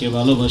হুসাইনকে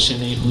ভালোবাসেন,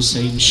 এই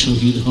হুসাইন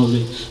শহীদ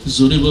হবে।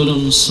 জোরে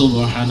বলুন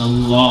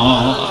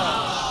সুবহানাল্লাহ।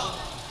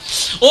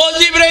 ও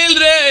জিবরাইল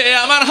রে,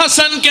 আমার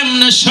হাসান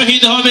কেমনে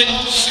শহীদ হবে?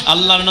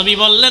 আল্লাহর নবী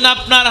বললেন,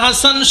 আপনার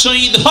হাসান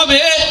শহীদ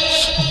হবে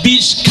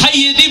বিষ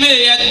খাইয়ে দিবে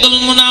একদল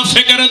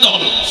মুনাফিকের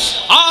দল,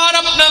 আর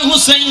আপনার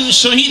হুসাইন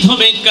শহীদ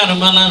হবে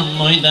কারবালার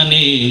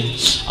ময়দানে।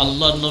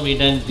 আল্লাহর নবী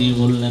ডাক দিয়ে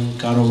বললেন,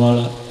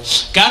 কারবালা,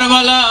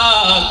 কারবালা,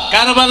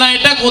 কারবালা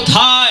এটা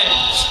কোথায়?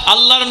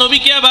 আল্লাহর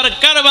নবীকে আবার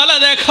কারবালা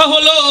দেখা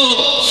হলো।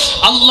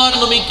 আল্লাহর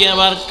নবীকে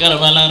আবার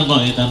কারবালার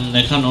ময়দান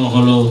দেখানো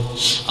হলো।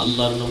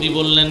 আল্লাহর নবী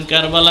বললেন,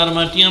 কারবালার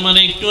মাটি আমার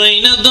একটু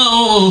এনে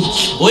দাও।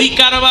 ওই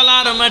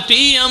কারবালার মাটি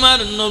আমার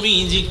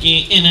নবীজিকে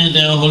এনে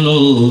দেওয়া হলো।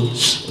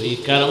 ওই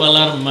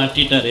কারবালার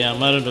মাটিটারে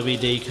আমার নবী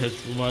দেখা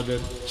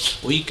সুমাদেন,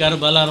 ওই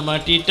কারবালার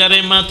মাটিটারে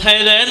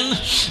মাথায় দেন,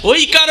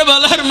 ওই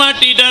কারবালার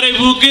মাটিটারে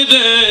বুকে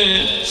দেন,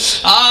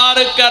 আর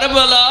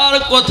কারবালার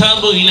কথা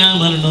বইলা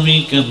আমার নবী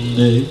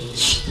কান্দে।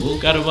 ও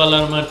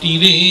কারবালার মাটি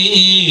রে,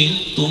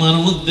 তোমার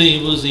মধ্যে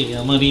বুঝি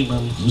আমার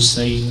ইমাম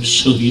হুসাইন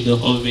শহীদ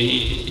হবে।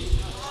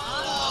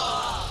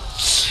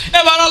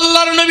 এবার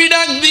আল্লাহর নবী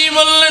ডাক দিয়ে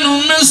বললেন,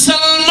 উম্মে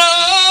সালমা,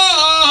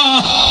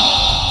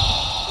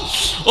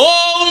 ও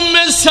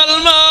উম্মে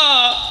সালমা,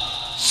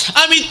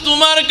 আমি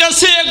তোমার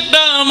কাছে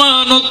একটা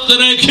আমানত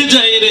রেখে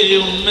যাই রে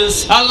উম্মে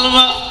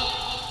সালমা।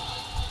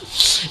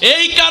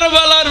 এই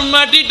কারবালার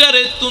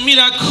মাটিটারে তুমি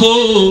রাখো,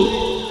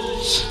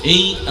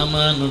 এই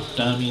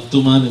আমানতটা আমি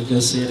তোমার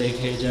কাছে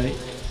রেখে যাই।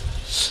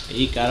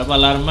 এই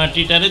কারবালার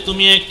মাটিটারে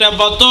তুমি একটা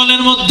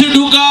বোতলের মধ্যে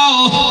ঢুকাও,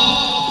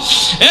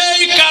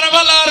 এই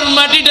কারবালার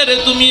মাটিটারে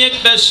তুমি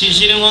একটা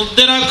শিশির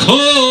মধ্যে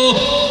রাখো।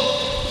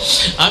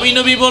 আমি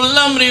নবী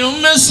বললাম, রে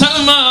উম্মে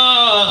সালমা,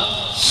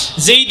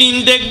 যেই দিন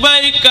দেখবা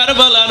এই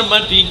কারবালার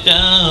মাটিটা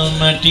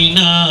মাটি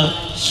না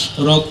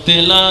রক্তে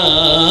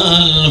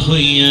লাল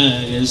হইয়া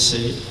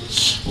গেছে,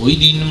 ওই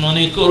দিন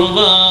মনে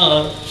করবা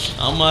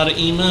আমার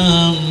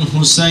ইমাম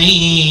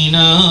হুসাইন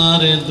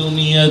আর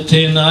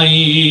দুনিয়াতে নাই।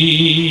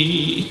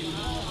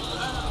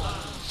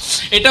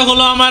 এটা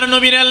হলো আমার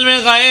নবীর ইলমে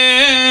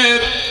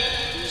গায়েব,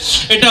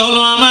 এটা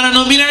হলো আমার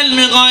নবীর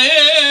ইলমে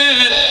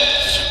গায়েব।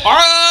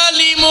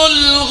 আলিমুল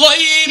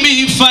গায়বি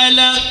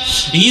ফালা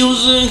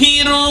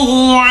ইউযহিরুহু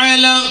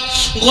আলা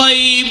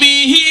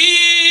গায়বিহি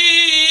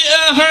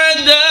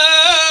আহাদা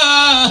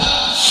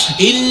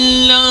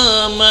ইল্লা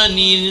মান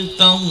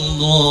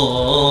ইরতাদা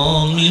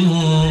মির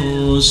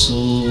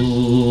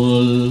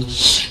রাসূল।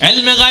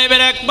 ইলমে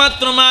গায়বের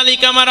একমাত্র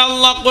মালিক আমার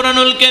আল্লাহ।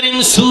 কোরআনুল কারীম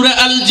সূরা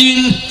আল জিন,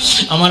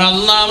 আমার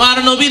আল্লাহ আমার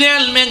নবীর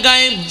ইলমে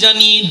গায়ব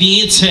জানিয়ে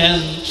দিয়েছেন।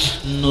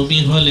 নবী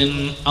হলেন,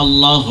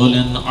 আল্লাহ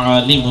হলেন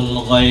আলিমুল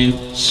গায়ব,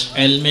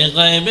 ইলমে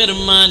গায়বের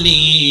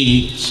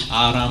মালিক,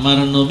 আর আমার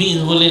নবী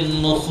হলেন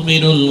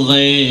মুখবিরুল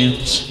গায়ব,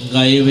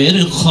 গায়বের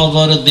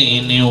খবর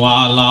দেনে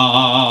ওয়ালা।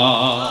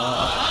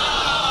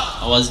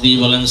 आवाज दी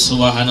बोलें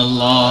सुभान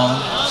अल्लाह।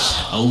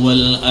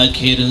 अव्वल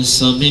आखिर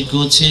सब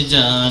कुछ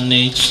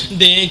जाने,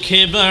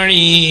 देखे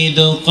बईद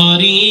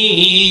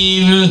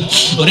करीब,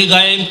 और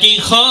गायब की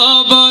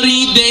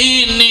खबरी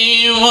देने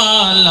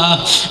वाला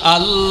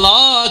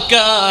अल्लाह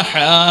का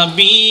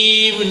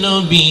हबीब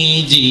नबी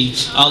जी।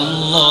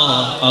 अल्लाह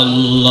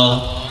अल्लाह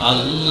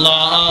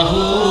अल्लाह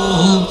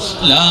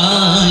ला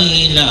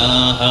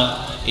इलाहा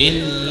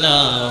इल्ला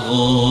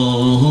हु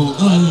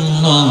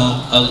अल्लाह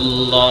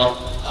अल्लाह।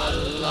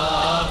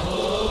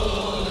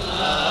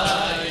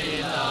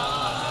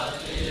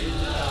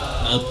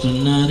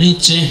 আপনার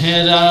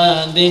চেহারা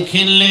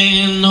দেখলে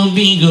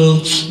নবী গো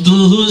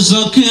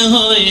দুজখ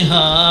হয়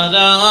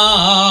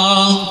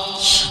হারাম,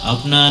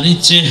 আপনার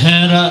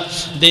চেহারা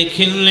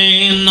দেখলে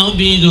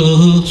নবী গো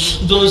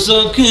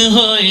দুজখ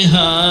হয়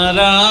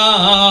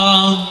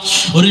হারাম।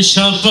 ওর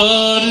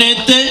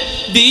স্বপ্নেতে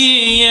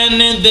দিয়েন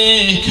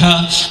দেখা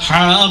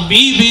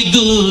হাবিব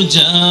দু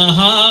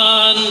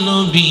জাহান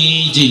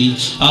নবীজি।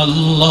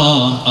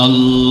 আল্লাহ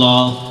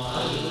আল্লাহ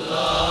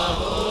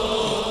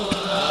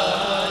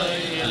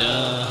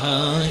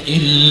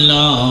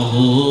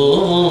ইল্লাহু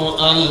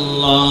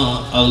আল্লাহ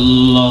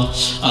আল্লাহ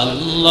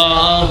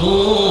আল্লাহু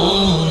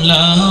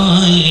লা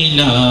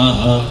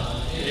ইলাহা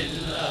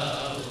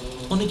ইল্লাহু।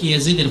 অনেকে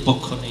ইয়াজিদের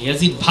পক্ষ নেই,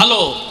 ইয়াজিদ ভালো।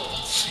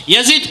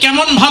 ইয়াজিদ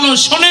কেমন ভালো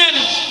শোনেন।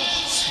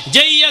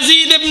 যে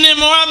ইয়াজিদ ইবনে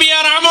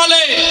মুআবিয়ার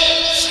আমলে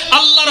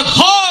আল্লাহর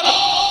ঘর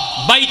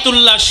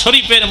বাইতুল্লাহ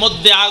শরীফের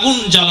মধ্যে আগুন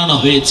জ্বালানো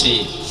হয়েছে,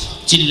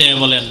 চিল্লায়ে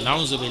বলেন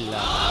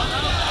নাউজুবিল্লাহ।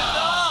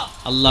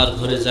 আল্লাহর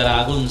ঘরে যারা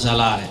আগুন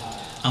জ্বালায়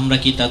আমরা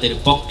কি তাদের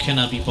পক্ষে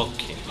না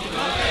বিপক্ষে?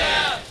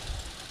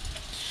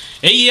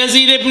 এই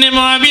ইয়াজিদ ইবনে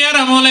মুআবিয়ার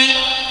আমলে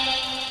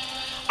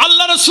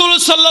আল্লাহ রাসূল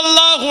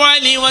সাল্লাল্লাহু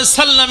আলাইহি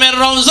ওয়াসাল্লামের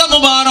রওজা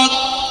মুবারক,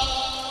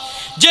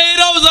 যে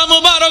রওজা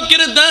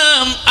মুবারকের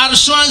দাম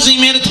আরশ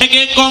আজিমের থেকে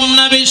কম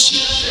না বেশি?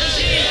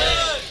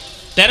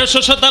 1300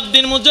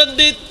 শতাব্দীর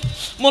মুজাদ্দিদ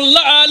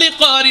মোল্লা আলী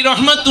কারি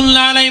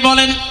রহমাতুল্লাহ আলাইহি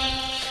বলেন,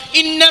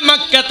 ইন্না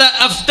মক্কাতা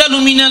আফদালু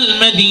মিনাল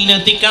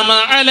মদিনাতি কামা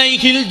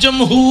আলাইহিল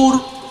জমহুর।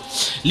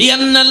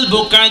 লিআন্নাল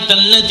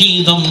বুকাতাল্লাতী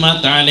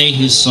দাম্মাত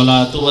আলাইহিস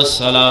সালাতু ওয়াস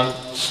সালাম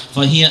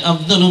ফাহিয়া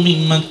আফদালু মিন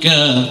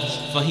মক্কা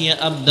ফাহিয়া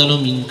আফদালু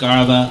মিন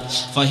কাবা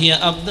ফাহিয়া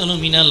আফদালু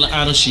মিনাল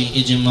আরশি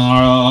ইজমাআ।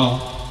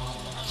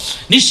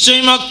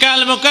 নিশ্চয় মক্কা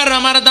আল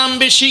মুকাররমার দাম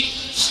বেশি,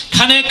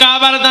 খানে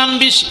কাবার দাম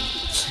বেশি।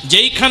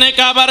 যেইখানে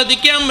কাবার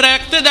দিকে আমরা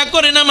ইক্তেদা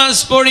করে নামাজ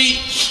পড়ি,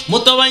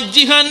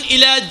 মুতাওয়াজ্জিহান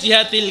ইলা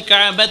জিহাতিল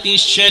কাবাতি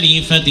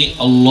শরীফাতি,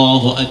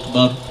 আল্লাহু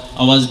আকবার।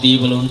 আওয়াজ দিয়ে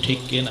বলুন ঠিক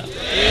কিনা?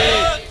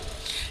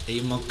 এই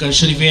মক্কা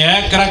শরীফে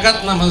এক রাকাত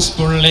নামাজ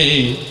পড়লে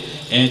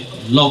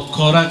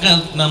 1,00,000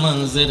 রাকাত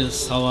নামাজের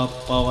সওয়াব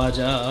পাওয়া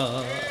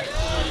যায়।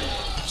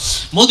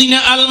 মদিনা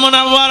আল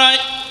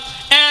মুনাওয়ারায়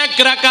এক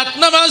রাকাত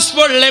নামাজ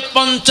পড়লে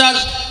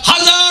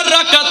 50,000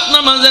 রাকাত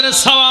নামাজের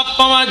সওয়াব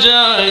পাওয়া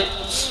যায়।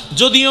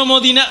 যদিও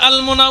মদিনা আল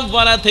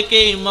মুনাওয়ারা থেকে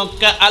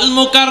মক্কা আল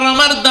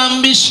মুকাররমার দাম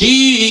বেশি,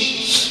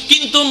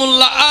 কিন্তু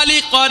মোল্লা আলী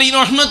কারি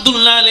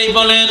রহমাতুল্লাহ আলাইহি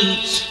বলেন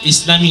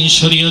ইসলামী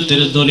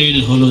শরীয়তের দলিল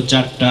হলো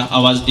 4টা।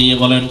 আওয়াজ দিয়ে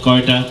বলেন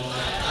কয়টা?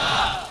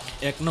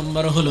 1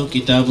 নম্বর হলো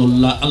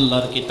কিতাবুল্লাহ,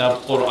 আল্লাহর কিতাব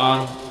কোরআন।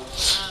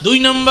 2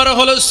 নম্বর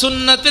হলো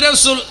সুন্নাতে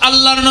রাসূল,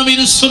 আল্লাহর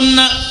নবীর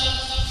সুন্নাহ।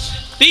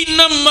 3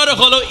 নম্বর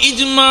হলো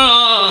ইজমা।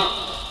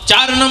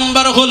 4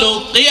 নম্বর হলো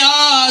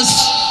কিয়াস।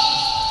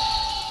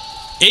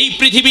 এই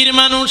পৃথিবীর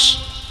মানুষ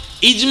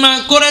ইজমা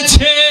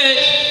করেছে,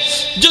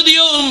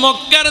 যদিও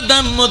মক্কার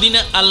দাম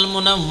মদিনা আল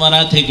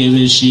মুনাওয়ারা থেকে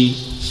বেশি,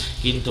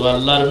 কিন্তু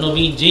আল্লাহর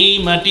নবী যেই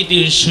মাটিতে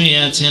শুয়ে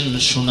আছেন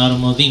সোনার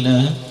মদিনা,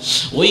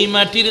 ওই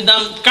মাটির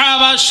দাম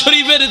কাবা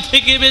শরীফের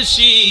থেকে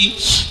বেশি,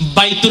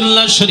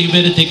 বাইতুল্লাহ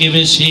শরীফের থেকে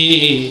বেশি।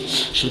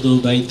 শুধু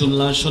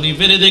বাইতুল্লাহ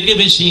শরীফের থেকে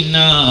বেশি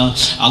না,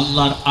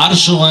 আল্লাহর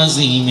আরশ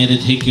আজিমের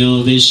থেকেও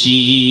বেশি।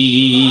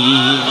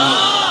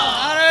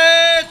 আরে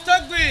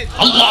তাকবীর,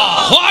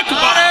 আল্লাহু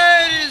আকবার।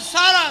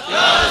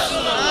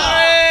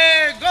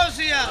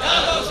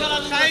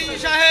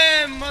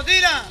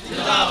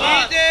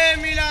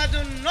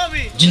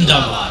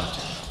 জিন্দাবাদ।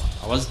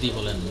 আওয়াজ দিয়ে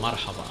বলেন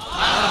মারহাবা।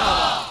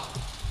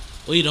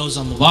 ওই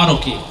রওজা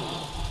মুবারকে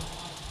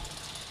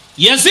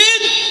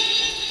ইয়াজিদ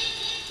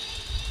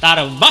তার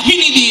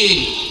বাহিনী দিয়ে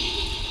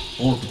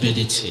ওট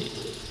বেঁধেছে,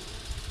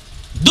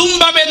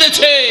 দুম্বা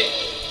বেঁধেছে,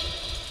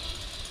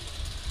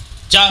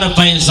 4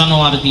 পায়ে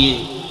জানোয়ার দিয়ে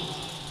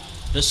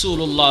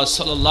রাসূলুল্লাহ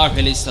সাল্লাল্লাহু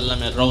আলাইহি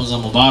সাল্লামের রওজা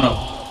মুবারক,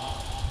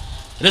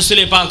 রাসূল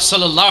পাক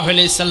সাল্লাল্লাহু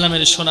আলাইহি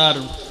সাল্লামের সোনার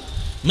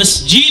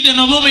মসজিদ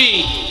নববী,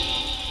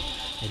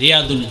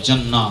 রিয়াদুল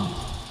জান্নাহ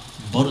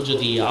বর্জ্য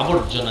দিয়ে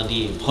আবর্জনা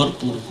দিয়ে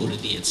ভরপুর করে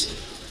দিয়েছে।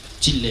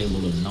 চিল্লায়ে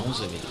বলুন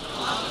নাউজুবিল্লাহ।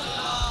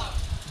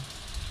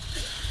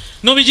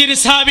 নবীজির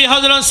সাহাবী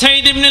হযরত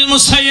সাঈদ ইবনুল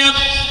মুসাইয়্যিব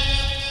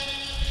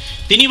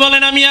তিনি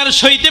বলেন, আমি আর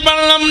সইতে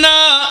পারলাম না,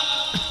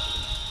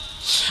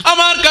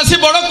 আমার কাছে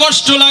বড়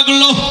কষ্ট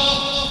লাগলো,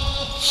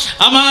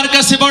 আমার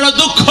কাছে বড়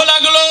দুঃখ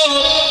লাগলো।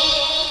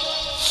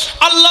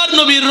 আল্লাহর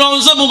নবীর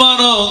রওজা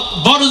মুবারক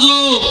বর্জ্য,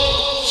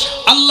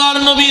 আল্লাহর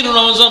নবীর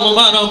রওজা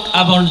মুবারক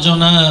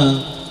আবর্জনা।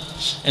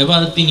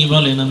 এবার তিনি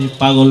বলেন, আমি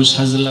পাগল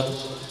সাজলাম।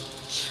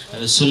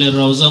 রাসূলের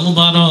রওজা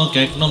মুবারক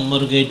 1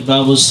 নম্বর গেট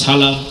বাবু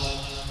সালাম,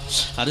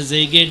 আর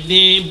যেই গেট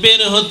দিয়ে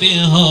বের হতে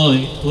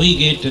হয় ওই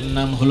গেটের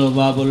নাম হলো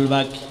বাবুল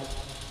বাকি।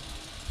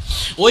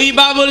 ওই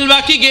বাবুল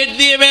বাকি গেট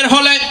দিয়ে বের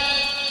হলে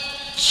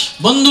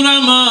বন্ধুরা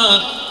আমার,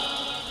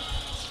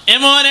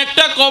 এমন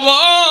একটা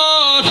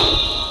কবর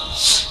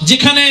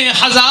যেখানে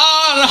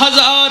হাজার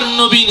হাজার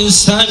নবীর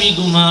সাহাবী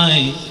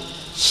ঘুমায়,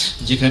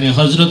 যেখানে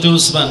হযরত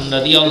উসমান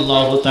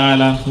রাদিয়াল্লাহু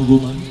তাআলা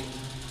ঘুমান,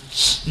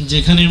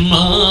 যেখানে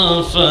মা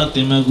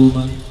ফাতেমা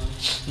ঘুমান,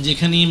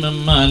 যেখানে ইমাম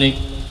মালিক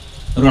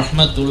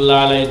রাহমাতুল্লাহ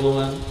আলাইহি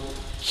ঘুমান।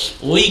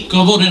 ওই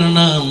কবরের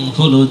নাম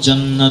হলো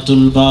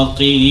জান্নাতুল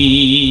বাকি।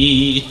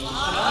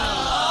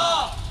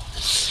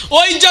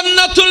 ওই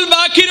জান্নাতুল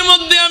বাকির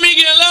মধ্যে আমি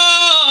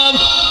গেলাম,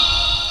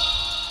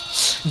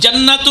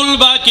 জান্নাতুল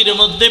বাকির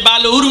মধ্যে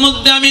বালুর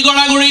মধ্যে আমি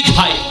গড়াগড়ি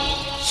খাই।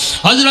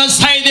 হযরত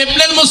সাঈদ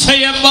ইবনুল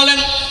মুসাইয়্যিব বলেন,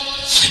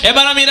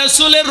 এবার আমি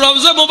রাসূলের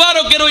রওজা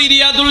মুবারকের ওই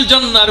রিয়াদুল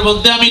জান্নাহর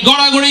মধ্যে আমি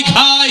গড়াগড়ি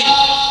খাই।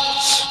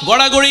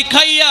 গড়াগড়ি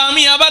খাইয়া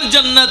আমি আবার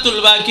জান্নাতুল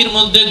বাকির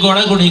মধ্যে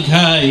গড়াগড়ি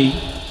খাই।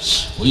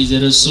 ওই যে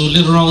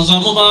রাসূলের রওজা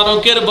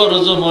মুবারকের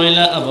বর্জ্য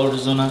ময়লা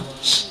আবর্জনা,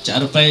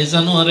 4 পায়ে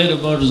জানোয়ারের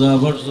বর্জ্য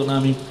আবর্জনা,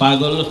 আমি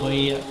পাগল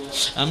হইয়া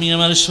আমি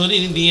আমার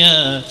শরীর দিয়া,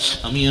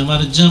 আমি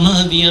আমার জামা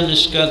দিয়া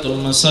মিশকাতুল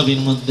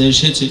মাসাবির মধ্যে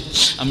এসেছি,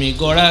 আমি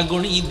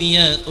গড়াগড়ি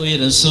দিয়া ওই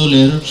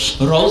রাসূলের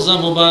রওজা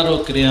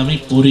মুবারকরে আমি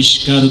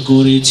পরিষ্কার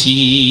করেছি।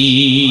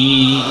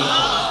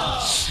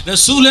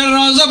 রাসূলের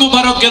রওজা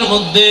মুবারকের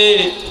মধ্যে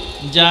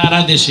যার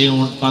আদেশে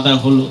ওট বাঁধা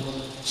হলো,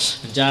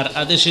 যার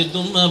আদেশে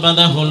দুম্বা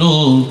বাঁধা হলো,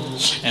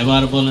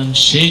 এবার বলেন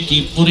সে কি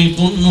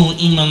পরিপূর্ণ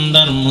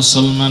ইমানদার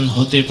মুসলমান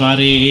হতে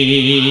পারে?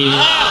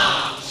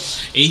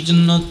 এই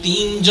জন্য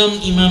 3 জন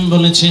ইমাম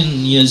বলেছেন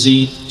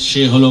ইয়াজিদ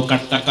সে হলো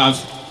কাট্টা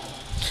কাফের,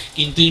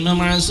 কিন্তু ইমাম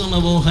আযম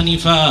আবু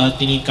হানিফা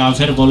তিনি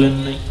কাফের বলেন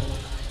নাই।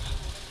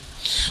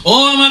 ও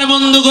আমার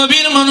বন্ধু,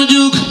 গভীর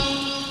মনোযোগ।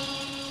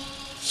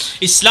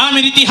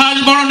 ইসলামের ইতিহাস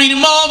বড়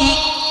নির্মম।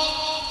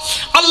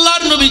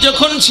 আল্লাহর নবী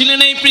যখন ছিলেন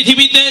এই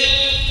পৃথিবীতে,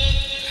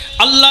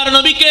 আল্লাহর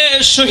নবীকে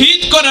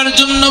শহীদ করার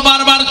জন্য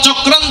বারবার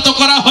চক্রান্ত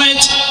করা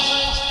হয়েছে।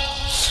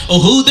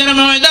 উহুদের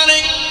ময়দানে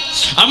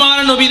আমার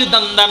নবীর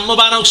দান্দান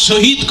মোবারক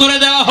শহীদ করে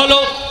দেওয়া হলো।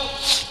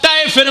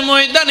 তায়েফের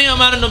ময়দানে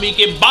আমার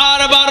নবীকে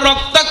বারবার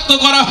রক্তাক্ত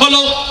করা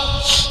হলো।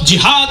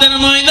 জিহাদের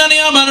ময়দানে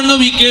আমার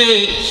নবীকে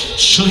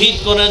শহীদ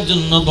করার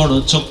জন্য বড়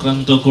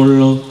চক্রান্ত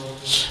করলো।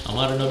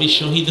 আমার নবী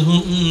শহীদ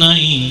হন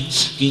নাই,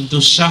 কিন্তু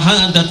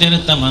শাহাদাতের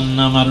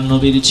তামান্না আমার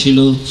নবীর ছিল।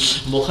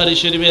 বুখারী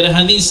শরীফের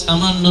হাদিস,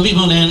 আমার নবী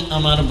বলেন,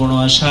 আমার বড়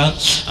আশা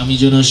আমি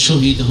যেন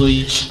শহীদ হই,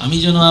 আমি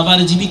যেন আবার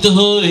জীবিত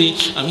হই,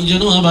 আমি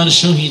যেন আবার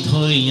শহীদ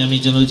হই, আমি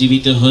যেন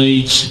জীবিত হই।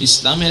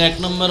 ইসলামের 1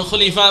 নম্বর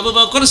খলিফা আবু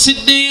বকর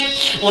সিদ্দিক,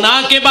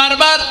 ওনাকে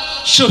বারবার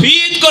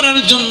শহীদ করার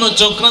জন্য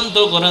চক্রান্ত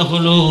করা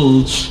হলো।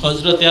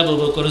 হযরতে আবু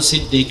বকর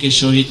সিদ্দিককে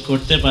শহীদ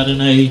করতে পারে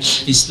নাই।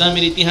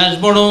 ইসলামের ইতিহাস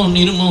বড়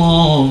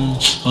নির্মম।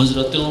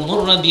 হযরতে ওমর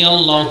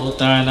রাদিয়াল্লাহু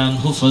তাআলা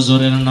আনহু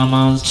ফজরের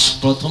নামাজ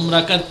প্রথম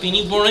রাকাত তিনি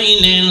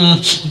পড়াইলেন,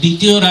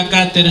 দ্বিতীয়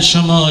রাকাতের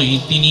সময়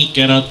তিনি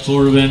কেরাত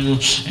পড়বেন।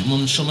 এমন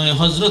সময়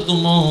হযরত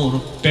ওমর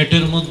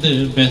পেটের মধ্যে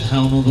ব্যথা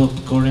অনুভব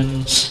করেন।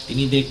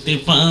 তিনি দেখতে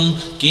পান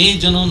কে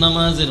যেন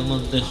নামাজের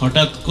মধ্যে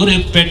হঠাৎ করে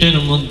পেটের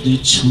মধ্যে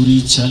ছুরি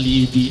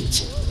চালিয়ে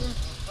দিয়েছে।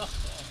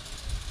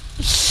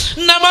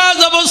 নামাজ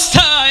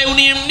অবস্থায়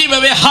উনি এমনি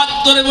ভাবে হাত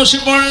ধরে বসে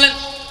পড়লেন।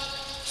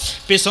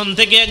 পেছন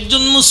থেকে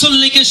একজন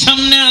মুসল্লিকে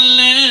সামনে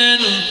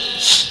আনলেন,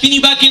 তিনি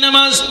বাকি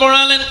নামাজ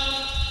পড়ালেন।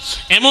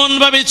 এমন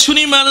ভাবে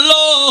ছুরি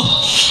মারলো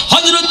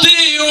হযরতে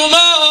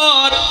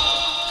ওমর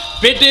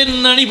পেটের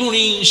নাড়ি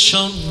বুড়ি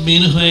সব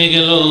বের হয়ে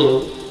গেল।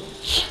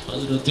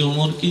 হযরতে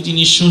ওমরকে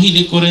যিনি শহীদ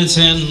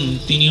করেছেন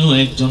তিনিও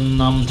একজন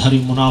নামধারী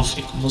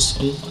মুনাফিক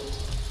মুসলমান।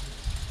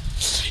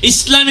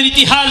 ইসলামের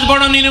ইতিহাস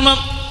বড় নির্মম।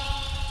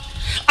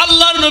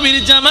 আল্লাহর নবীর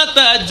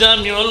জামাতা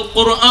জামিউল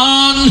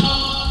কুরআন,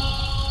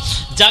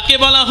 যাকে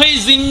বলা হয়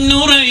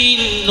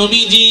জিন্নুরাইন,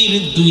 নবীজির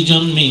 2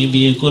 জন মেয়ে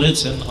বিয়ে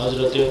করেছেন,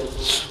 হযরতে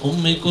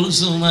উম্মে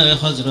কুলসুম আর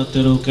হযরতে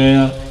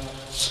রুকায়া।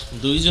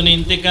 2 জন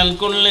ইন্তেকাল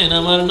করলেন।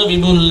 আমার নবী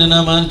বললেন,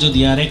 আমার যদি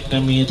আরেকটা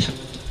মেয়ে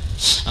থাকতো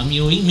আমি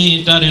ওই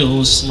মেয়েটারে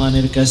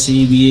ওসমানের কাছে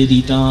বিয়ে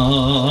দিতাম।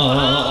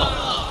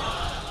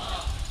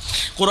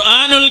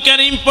 কুরআনুল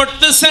কারীম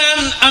পড়তেছেন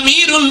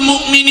আমিরুল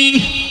মুমিনিন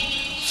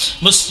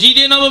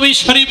মসজিদে নববী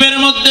শরীফের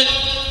মধ্যে।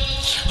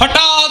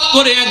 হঠাৎ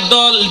করে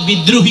একদল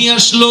বিদ্রোহী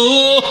আসলো,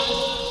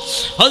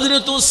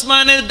 হযরত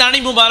উসমানের দাড়ি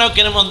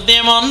মুবারকের মধ্যে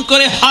এমন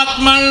করে হাত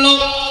মারলো।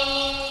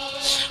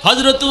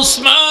 হযরত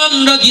উসমান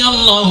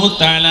রাদিয়াল্লাহু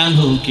তাআলা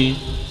আনহুকে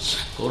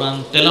কোরআন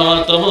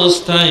তেলাওয়াত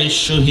অবস্থায়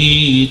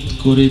শহীদ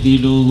করে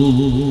দিল।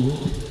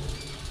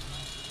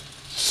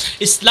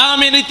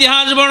 ইসলামের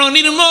ইতিহাস বড়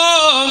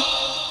নির্মম।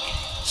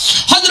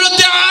 হযরত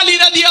আলী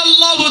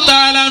রাদিয়াল্লাহু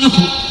তাআলা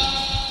আনহু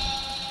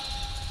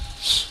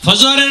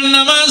ফজরের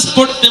নামাজ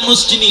পড়তে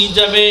মসজিদে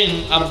যাবেন।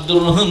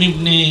 আব্দুর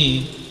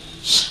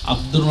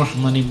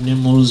রহমান ইবনে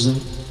মুলজিম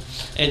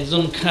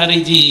একজন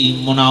খারিজি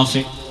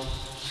মুনাফিক,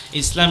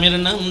 ইসলামের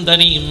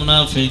নামদারি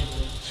মুনাফিক,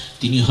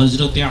 তিনি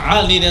হযরতে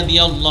আলী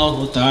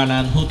রাদিয়াল্লাহু তাআলা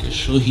আনহুকে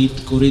শহীদ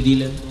করে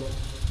দিলেন।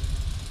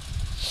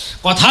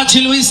 কথা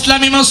ছিল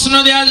ইসলামী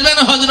মসনদে আসবেন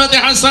হযরতে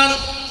হাসান,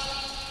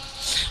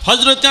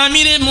 হযরতে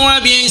আমিরে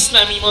মুয়াবিয়া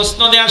ইসলামী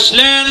মসনদে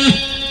আসলেন।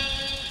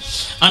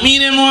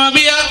 আমিরে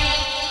মুয়াবিয়া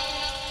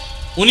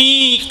উনি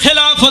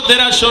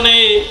খেলাফতের আসনে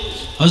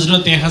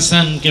হযরতে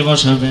হাসানকে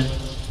বসাবেন।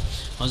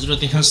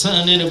 হযরতে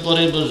হাসানের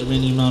পরে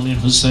বসবেন ইমামে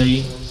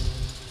হুসাইন।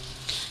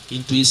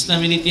 কিন্তু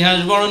ইসলামের ইতিহাস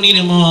বড়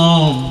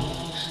নির্মম।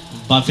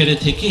 বাপের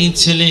থেকে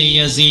ছেলে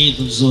ইয়াজিদ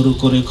জোর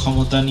করে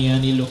ক্ষমতা নিয়ে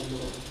নিল।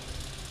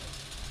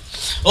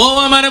 ও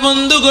আমার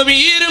বন্ধু,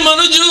 গভীর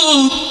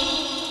মনোযোগ।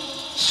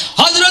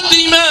 হযরত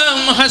ইমাম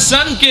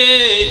হাসানকে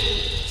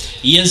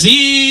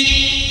ইয়াজিদ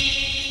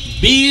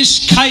বিষ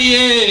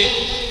খাইয়ে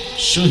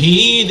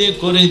শহীদ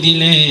করে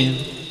দিলেন,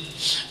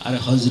 আর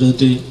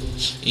হযরতে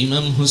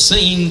ইমাম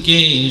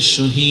হুসাইনকে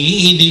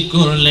শহীদ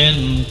করলেন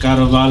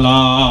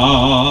কারবালা।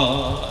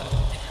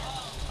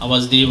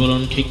 আওয়াজ দিয়ে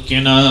বলুন ঠিক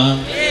কিনা?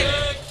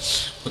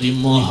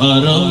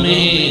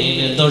 মুহরমের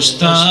 10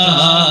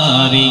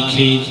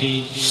 তারিখে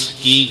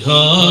কি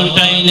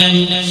ঘটাইলেন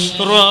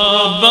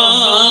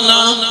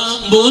রব্বানা,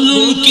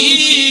 বলুন কি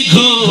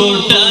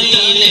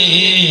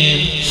ঘটাইলেন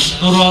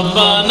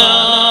রব্বানা।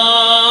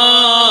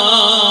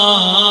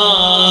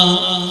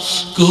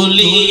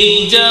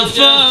 কলিজা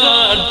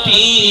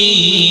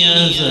ফাটিয়া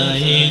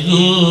যায়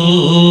গো,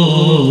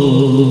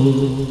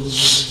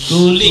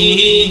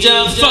 কলিজা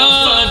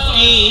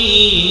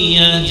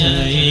ফাটিয়া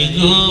যায়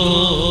গো,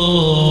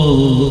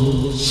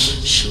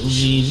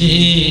 শুনিলে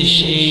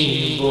সে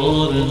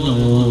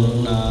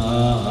বর্ণনা।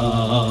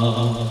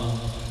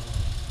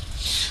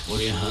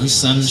 ওরে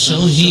হাসান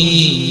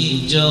শহীদ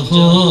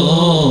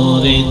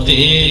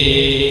জোহরেতে,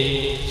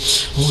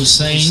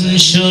 হুসাইন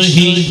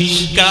শহীদ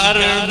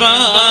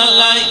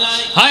কারবালায়,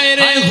 হায়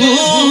রে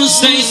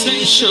হুসাইন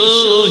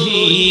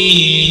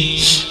শহীদ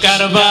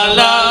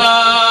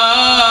কারবালায়।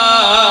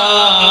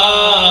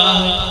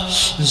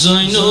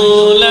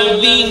 জয়নুল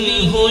আবেদিন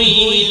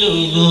হইল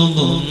গো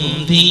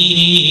বন্দী,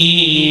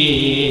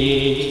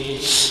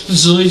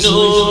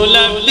 জয়নুল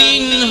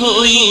আবেদিন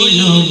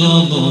হইল গো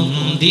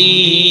বন্দী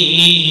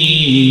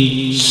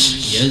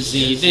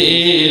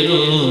ইয়াজিদের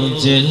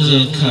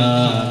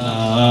জেলখানা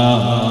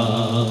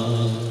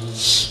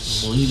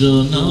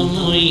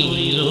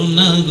মইরো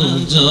না গো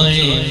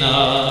জয়না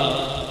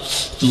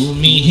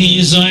তুমি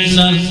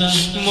জয়নাল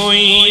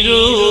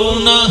মইরো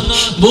না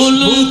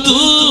বলুন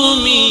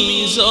তুমি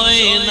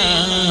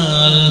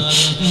জয়নাল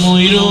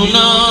মইরো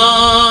না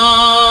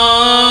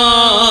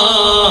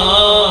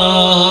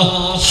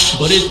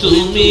ওরে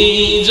তুমি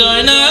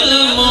জয়নাল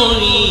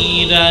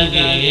মইরা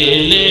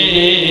গেলে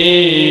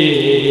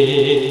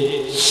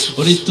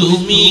ওরে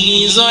তুমি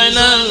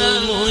জয়নাল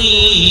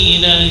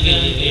মইরা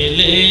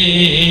গেলে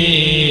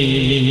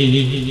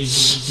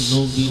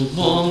নবীর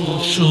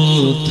বংশ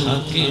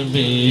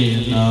থাকবে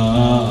না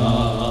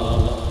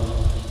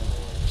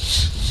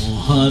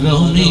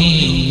মহরমে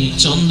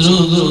চন্দ্র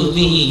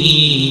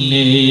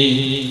দিনে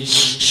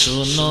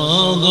শোনো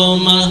গো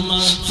মা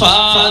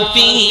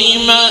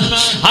ফাতিমা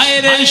হায়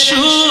রে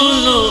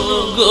শোনো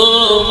গো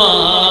মা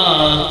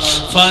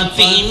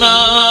ফাতিমা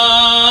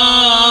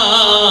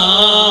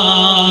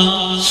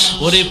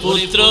ওরে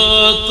পুত্র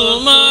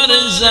তোমার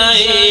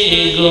যায়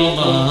গো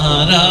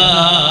মারা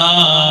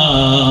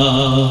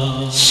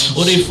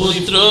ওরে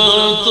পুত্র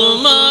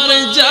তোমার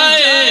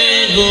যায়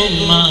গো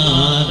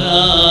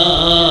মারা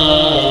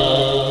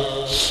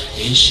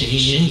এসে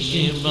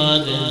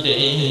একবার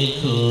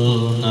দেখো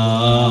না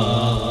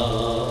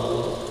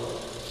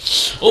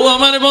ও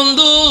আমার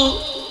বন্ধু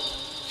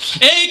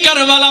এই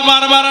কারবালা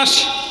বারবার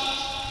আসে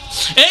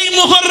এই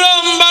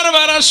মুহররম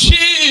বারবার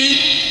আসে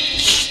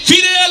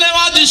ফিরে এলে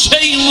আজ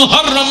সেই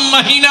মুহররম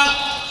মাহিনা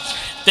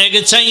ত্যাগ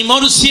চাই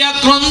মরসিয়া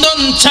ক্রন্দন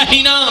চাই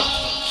না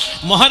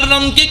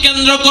মুহররমকে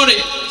কেন্দ্র করে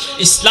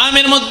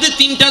ইসলামের মধ্যে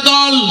তিনটা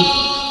দল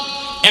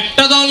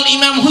একটা দল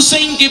ইমাম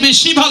হুসাইনকে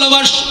বেশি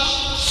ভালোবাসে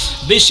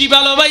বেশি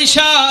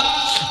ভালোবাসা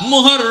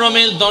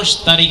মুহররমের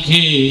 10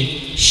 তারিখে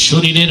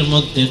শরীরের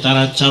মধ্যে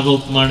তারা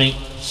চাবুক মারে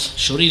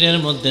শরীরের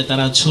মধ্যে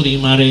তারা ছুরি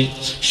মারে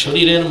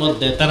শরীরের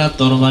মধ্যে তারা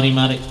তরবারি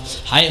মারে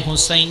হায়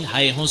হুসাইন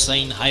হায়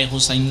হুসাইন হায়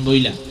হুসাইন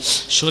বইলা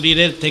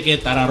শরীরের থেকে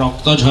তারা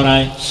রক্ত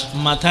ঝরায়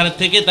মাথার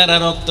থেকে তারা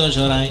রক্ত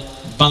ঝরায়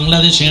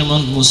বাংলাদেশে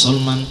এমন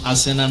মুসলমান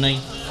আছে না নাই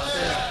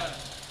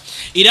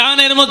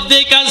ইরানের মধ্যে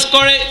কাজ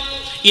করে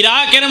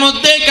ইরাকের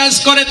মধ্যে কাজ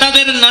করে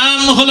তাদের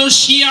নাম হলো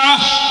শিয়া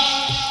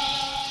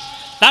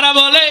তারা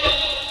বলে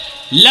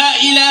লা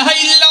ইলাহা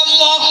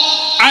ইল্লাল্লাহ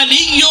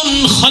আলিয়ুন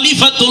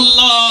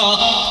খলিফাতুল্লাহ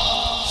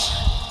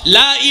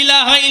লা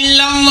ইলাহা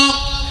ইল্লাল্লাহ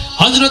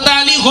হযরত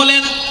আলী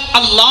হলেন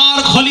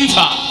আল্লাহর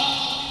খলিফা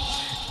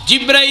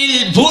জিবরাইল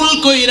ভুল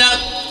কইরা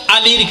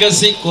আলীর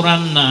কাছে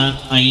কোরআন না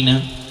আইনা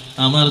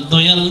আমার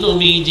দয়াল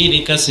নবীজির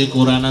কাছে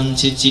কোরআন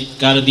আনছে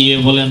চিৎকার দিয়ে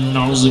বলেন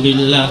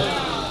নাউজুবিল্লাহ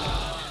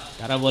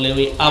তারা বলে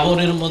ওই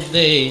আবরের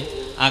মধ্যে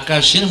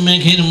আকাশের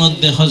মেঘের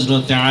মধ্যে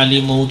হযরত আলী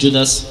মওজুদ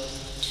আছে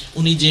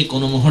উনি যে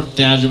কোনো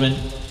মুহূর্তে আসবেন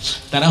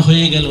তারা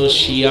হয়ে গেল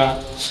শিয়া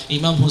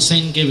ইমাম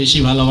হুসাইনকে বেশি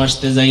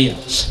ভালোবাসতে যাইয়া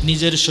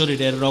নিজের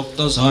শরীরের রক্ত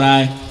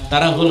ঝরায়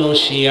তারা হলো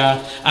শিয়া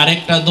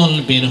আরেকটা দল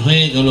বের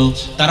হয়ে গেল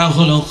তারা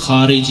হলো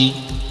খারিজি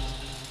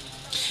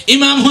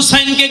ইমাম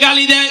হুসাইনকে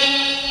গালি দেয়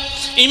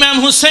ইমাম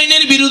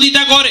হুসাইনের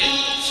বিরোধিতা করে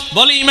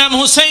বলে ইমাম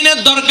হুসাইনের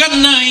দরকার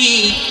নাই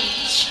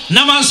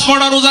নামাজ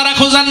পড়া রোজা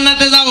রাখো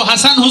জান্নাতে যাও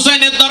হাসান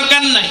হুসাইনের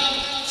দরকার নাই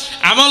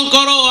আমল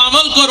করো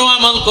আমল করো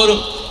আমল করো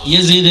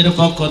ইয়াজিদের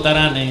পক্ষ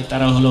তারা নেই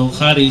তারা হলো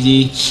খারিজি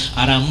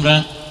আর আমরা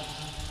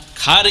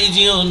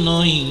খারিজিও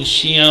নই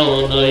শিয়াও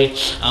নই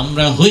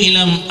আমরা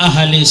হইলাম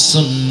আহলে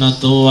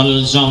সুন্নাত ওয়াল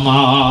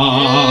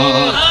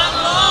জামাত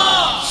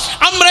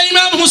আমরা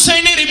ইমাম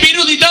হুসাইনের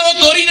বিরোধিতাও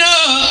করি না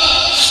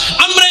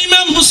আমরা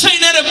ইমাম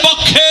হুসাইনের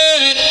পক্ষে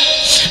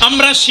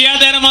আমরা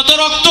শিয়াদের মতো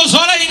রক্ত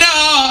ঝরাই না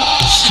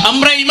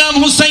আমরা ইমাম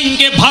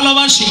হুসাইনকে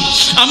ভালোবাসি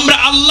আমরা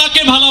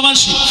আল্লাহকে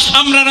ভালোবাসি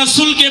আমরা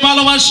রাসূলকে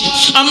ভালোবাসি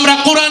আমরা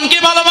কোরআনকে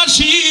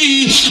ভালোবাসি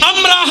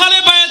আমরা আহলে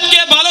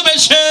বায়াতকে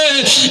ভালোবেসে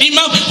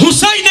ইমাম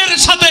হুসাইনের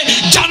সাথে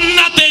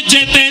জান্নাতে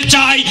যেতে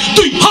চাই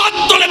তুই হাত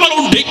তুলে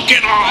বলুন ঠিক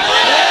কিনা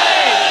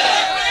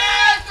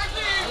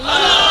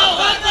আল্লাহু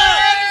আকবার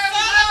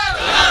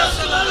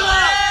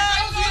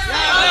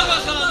ইয়া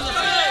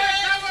রাসূলুল্লাহ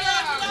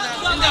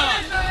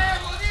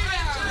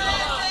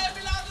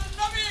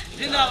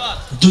জিন্দাবাদ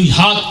দুই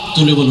হাত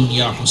তুলে বলুন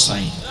ইয়া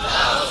হুসাইন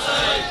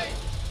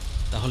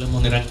তাহলে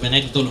মনে রাখবেন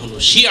এক দল হলো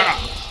শিয়া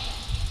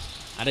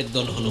আরেক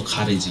দল হলো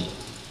খারিজি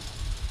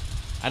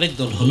আরেক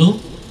দল হলো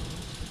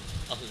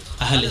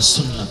আহলে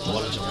সুন্নাত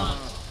ওয়াল জামাত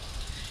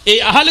এই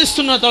আহলে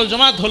সুন্নাত ওয়াল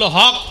জামাত হলো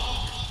হক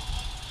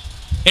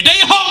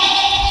এটাই হক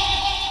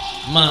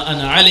মা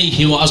আনা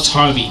আলাইহি ওয়া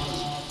আসহাবি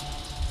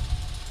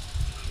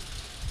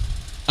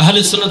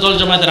আহলে সুন্নাত ওয়াল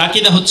জামাতের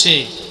আকীদা হচ্ছে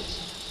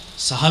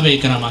সাহাবায়ে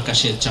কেরাম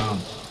আকাশের চাঁদ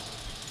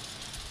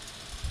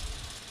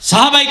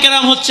সাহাবায়ে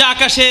কেরাম হচ্ছে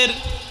আকাশের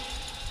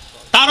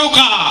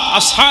তারকা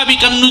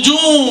আসহাবিকান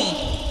নুজুম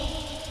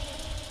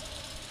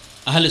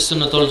আহলে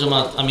সুন্নাত ওয়াল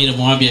জামাত আমির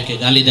মুয়াবিয়াকে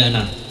গালি দেয়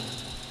না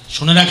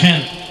শুনে রাখেন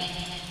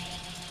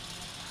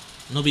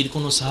নবীর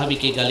কোন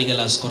সাহাবীকে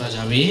গালিগালাজ করা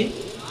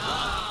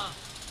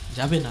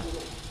যাবে না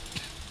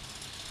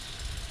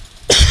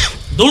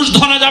দোষ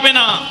ধরা যাবে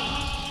না,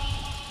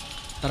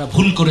 তারা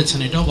ভুল করেছেন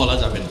এটাও বলা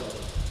যাবে না।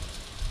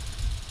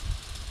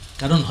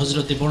 কারণ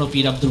হযরতে বড়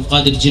পীর আব্দুল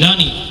কাদের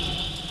জিলানী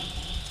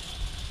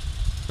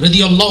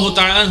রাদিয়াল্লাহু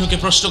তাআলা আনহুকে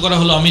প্রশ্ন করা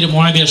হলো আমির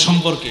মুআবিয়া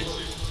সম্পর্কে।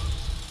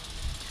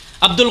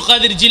 আব্দুল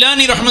কাদের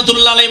জিলানী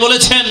রাহমাতুল্লাহ আলাইহি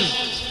বলেছেন,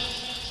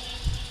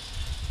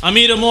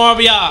 আমির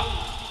মুআবিয়া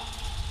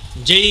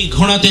যেই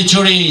ঘোড়াতে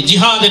চড়ে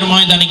জিহাদের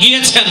ময়দানে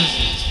গিয়েছেন,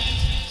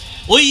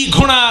 ওই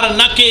ঘোড়ার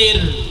নাকের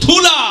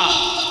ধুলা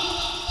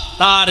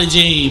তার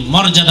যে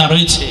মর্যাদা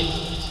রয়েছে,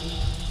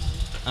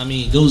 আমি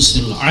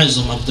গৌসুল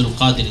আজম আব্দুল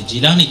কাদের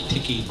জিলানীর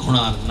থেকে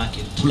ঘোড়ার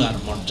নাকের ধুলার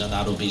মর্যাদা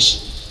আরো বেশি।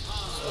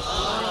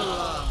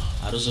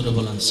 আরো জোরে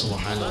বলেন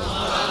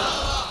সুবহানাল্লাহ।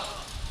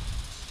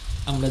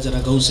 আমরা যারা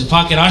গৌসে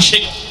পাকের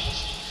আশিক,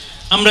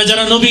 আমরা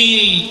যারা নবী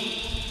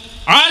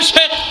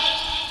আশিক,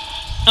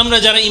 আমরা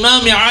যারা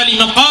ইমামে আলী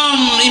মাকাম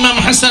ইমাম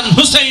হাসান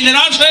হুসাইনের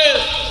আশিক,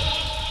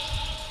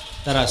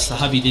 তারা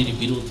সাহাবীদের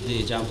বিরুদ্ধে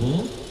যাব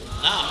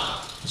না।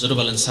 জোরে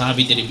বলেন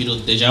সাহাবীদের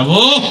বিরুদ্ধে যাব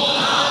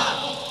না,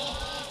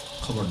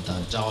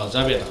 খবরদার যাওয়া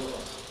যাবে না।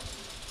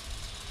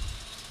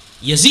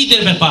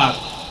 ইয়াজিদের ব্যাপার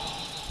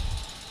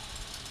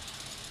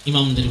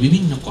ইমামদের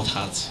বিভিন্ন কথা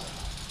আছে,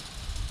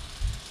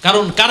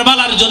 কারণ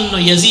কারবালার জন্য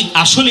ইয়াজিদ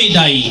আসলেই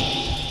দায়ী।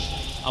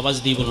 আওয়াজ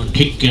দিয়ে বলুন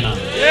ঠিক কিনা।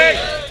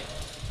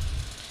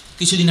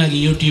 কিছুদিন আগে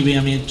ইউটিউবে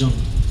আমি একজন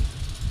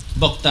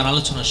বক্তার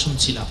আলোচনা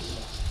শুনছিলাম,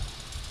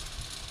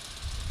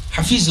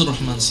 হাফিজুর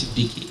রহমান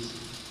সিদ্দিকী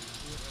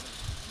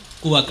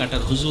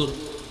কুয়াকাটার হুজুর।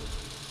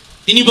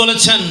 তিনি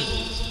বলেছেন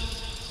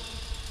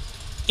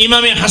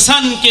ইমামে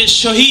হাসানকে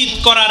শহীদ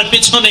করার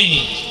পেছনে,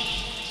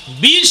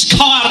 বিষ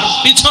খাওয়ার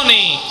পেছনে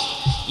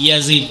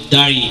ইয়াজিদ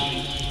দায়ী,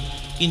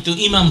 কিন্তু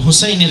ইমাম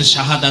হুসাইনের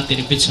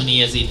শাহাদাতের পেছনে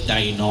ইয়াজিদ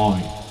দায়ী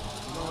নয়।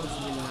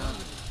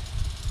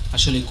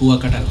 আসলে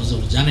কুয়াকাটার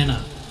হুজুর জানে না,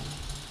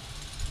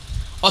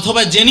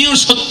 অথবা জেনেও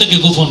সত্যকে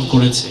গোপন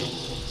করেছে।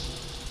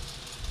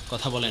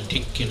 কথা বলেন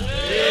ঠিক কিনা।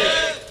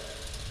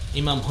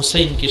 ইমাম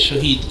হুসাইনকে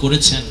শহীদ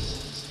করেছেন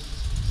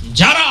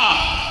যারা,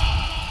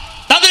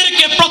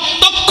 তাদেরকে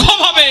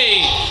প্রত্যক্ষভাবে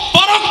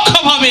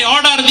পরোক্ষভাবে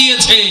অর্ডার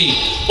দিয়েছে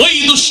ওই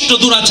দুষ্ট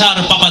দুরাচার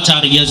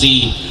পাপাচার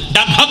ইয়াজিদ।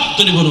 ডান হাত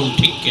তুলে বলুন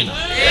ঠিক কিনা।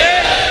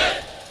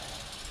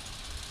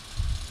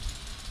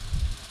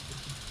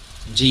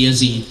 যে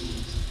ইয়াজিদ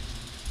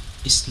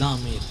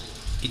ইসলামের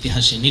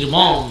ইতিহাসে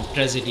নির্মম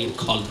ট্র্যাজেডির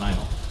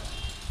খলনায়ক,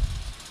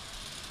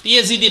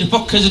 ইয়াজিদের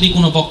পক্ষে যদি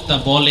কোনো বক্তা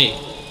বলে,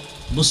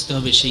 বুঝতে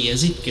হবে সেই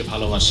ইয়াজিদকে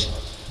ভালোবাসে।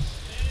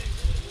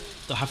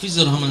 তো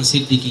হাফিজুর রহমান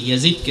সিদ্দিকী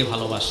ইয়াজিদকে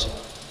ভালোবাসে।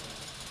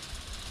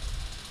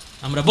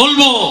 আমরা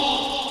বলবো,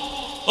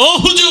 ও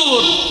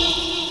হুজুর,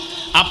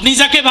 আপনি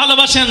যাকে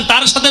ভালোবাসেন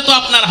তার সাথে তো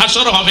আপনার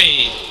হাসর হবে।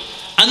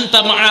 আনতা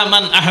মা'a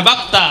মান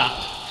আহবাবতা,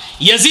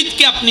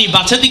 ইয়াজিদকে আপনি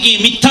বাঁচাতে গিয়ে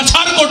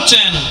মিথ্যাচার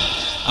করছেন,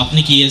 আপনি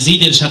কি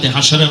ইয়াজিদের সাথে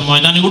হাসরের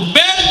ময়দানে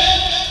উঠবেন?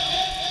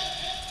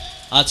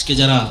 আজকে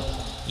যারা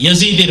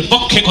ইয়াজিদের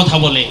পক্ষে কথা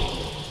বলে,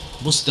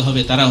 বুঝতে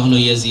হবে তারা হলো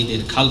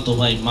ইয়াজিদের খালতো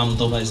ভাই,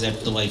 মামতো ভাই,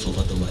 জ্যাঠতো ভাই,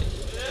 ফুফাতো ভাই।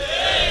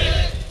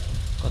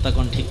 কথা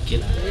কোন ঠিক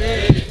কিনা?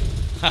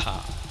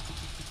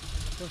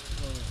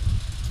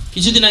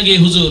 কিছুদিন আগে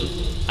হুজুর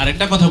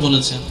আরেকটা কথা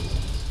বলেছেন,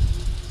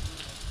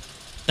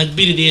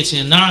 তাকবীর দিয়েছে,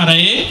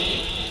 নারায়ে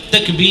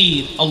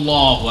তাকবীর,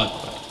 আল্লাহু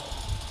আকবার,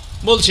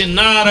 বলছেন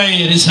নারায়ে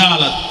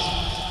রিসালাত,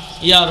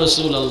 ইয়া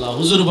রাসূলুল্লাহ।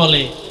 হুজুর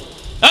বলে,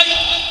 এই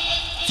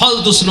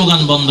ফালতু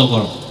স্লোগান বন্ধ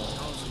করো।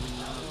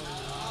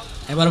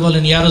 এবার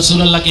বলেন, ইয়া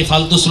রাসূলুল্লাহ কি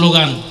ফালতু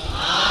স্লোগান?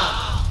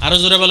 আরো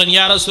জোরে বলেন,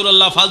 ইয়া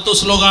রাসূলুল্লাহ ফালতু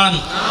স্লোগান?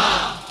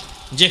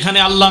 যেখানে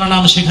আল্লাহর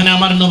নাম সেখানে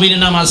আমার নবীর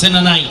নাম আছে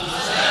না নাই?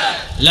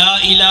 লা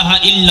ইলাহা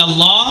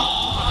ইল্লাল্লাহ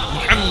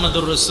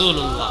মুহাম্মাদুর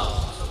রাসূলুল্লাহ।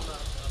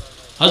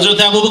 হযরত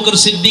আবু বকর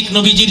সিদ্দিক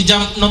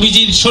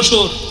নবীজির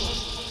শ্বশুর,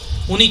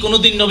 উনি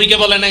কোনোদিন নবীকে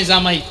বলে নাই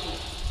জামাই।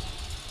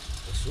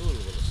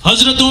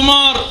 হযরত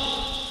উমর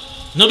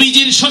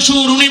নবীজির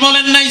শ্বশুর, উনি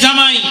বলেন নাই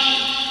জামাই।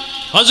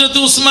 হযরত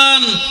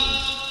উসমান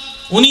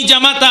উনি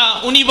জামাতা,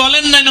 উনি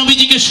বলেন নাই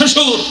নবীজিকে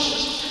শ্বশুর।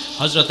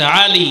 হযরত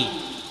আলী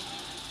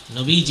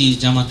নবীজির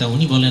জামাতা,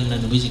 উনি বলেন না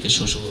নবীজিকে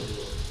শ্বশুর।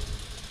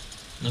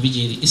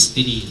 নবীজির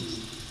স্ত্রী,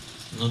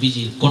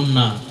 নবীজির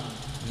কন্যা,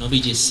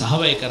 নবীজির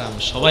সাহাবায়ে কেরাম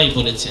সবাই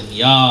বলেছেন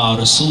ইয়া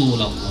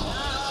রাসূলুল্লাহ।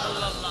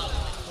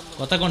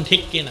 কথা কোন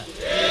ঠিক কিনা?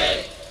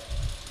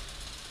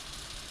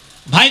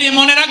 ভাইরে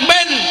মনে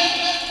রাখবেন,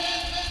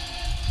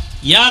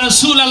 ইয়া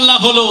রাসূলুল্লাহ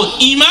হলো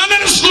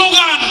ঈমানের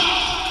স্লোগান।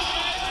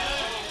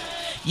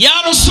 ইয়া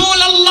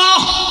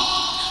রাসূলুল্লাহ,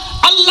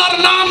 আল্লাহর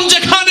নাম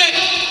যেখানে,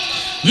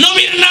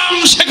 নবীর নাম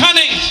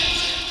সেখানে।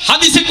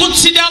 হাদিসে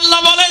কুদসিতে আল্লাহ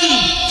বলেন,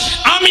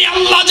 আমি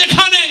আল্লাহ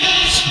যেখানে,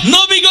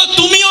 নবী গো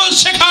তুমিও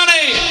সেখানে।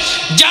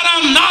 যারা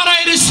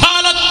নারায়ে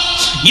রিসালাত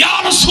ইয়া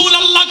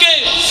রাসূলুল্লাহকে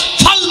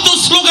ফালতু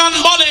স্লোগান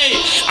বলে,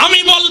 আমি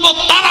বলবো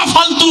তারা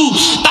ফালতু,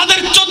 তাদের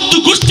 14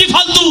 গোষ্ঠী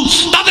ফালতু,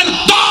 তাদের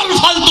দল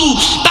ফালতু,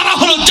 তারা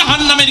হলো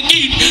জাহান্নামের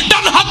কীট।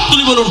 ডান হাত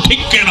তুলে বলুন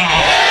ঠিক কিনা।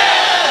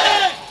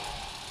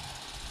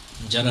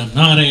 যারা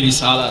নারায়ে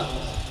রিসালাত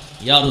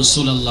ইয়া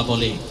রাসূলুল্লাহ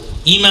বলে,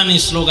 ঈমানি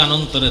স্লোগান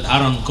অন্তরে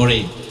ধারণ করে,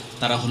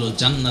 তারা হলো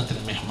জান্নাতের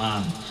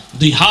মেহমান।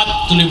 দুই হাত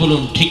তুলে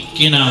বলুন ঠিক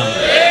কিনা।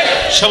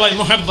 সবাই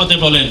মুহাব্বতে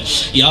বলেন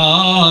ইয়া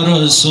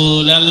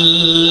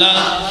রাসূলুল্লাহ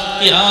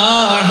ইয়া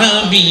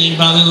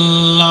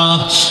হাবিবাল্লাহ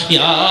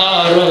ইয়া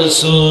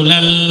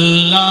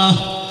রাসূলুল্লাহ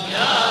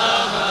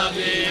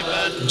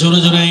জোরে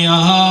জোরে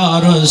ইয়া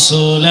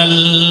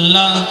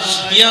রাসূলুল্লাহ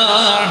ইয়া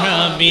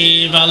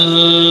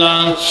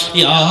হাবিবাল্লাহ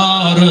ইয়া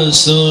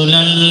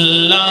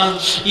রাসূলুল্লাহ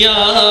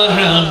ইয়া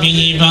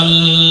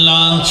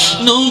হাবিবাল্লাহ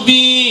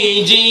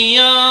নবীজি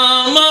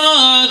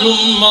আমার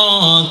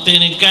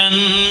উম্মতের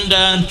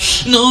কান্ডান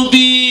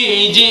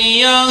নবীজি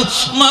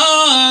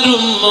আমার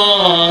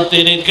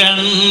উম্মতের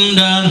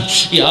কান্ডান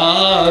ইয়া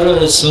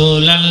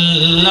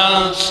রাসূলুল্লাহ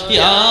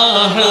ইয়া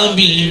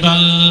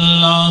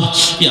হাবিবাল্লাহ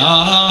ইয়া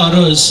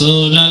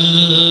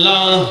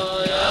রাসূলুল্লাহ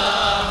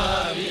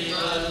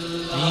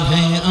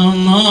হে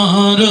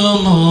আমার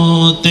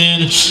মতের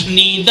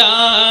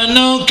নিদান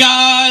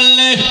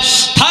কালে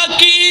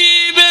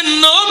থাকিবেন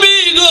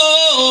নবী গো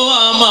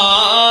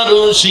আমার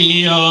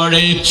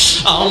শিয়রে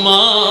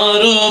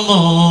আমার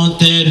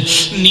মতের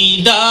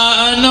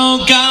নিদান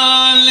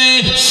কালে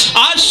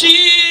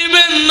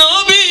আসিবেন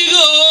নবী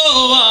গো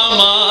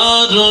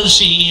আমার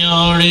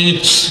শিয়রে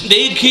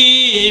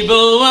দেখিব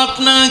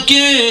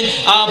আপনাকে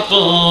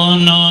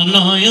আপন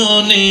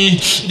নয়নে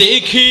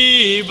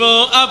দেখিব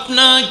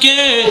আপনাকে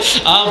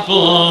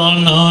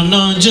আপন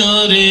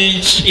নজরে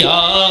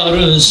ইয়া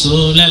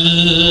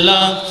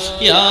রাসূলুল্লাহ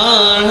ইয়া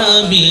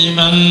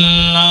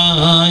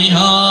হাবিবাল্লাহ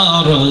ইয়া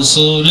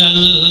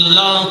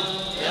রাসূলুল্লাহ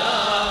ইয়া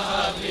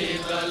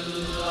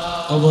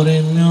হাবিবাল্লাহ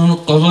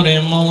কবরে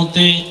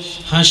মউতে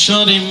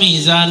হাসরে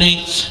মিজানে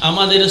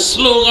আমাদের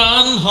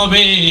স্লোগান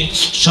হবে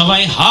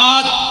সবাই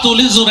হাত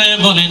তুলে জোরে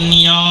বলেন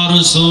ইয়া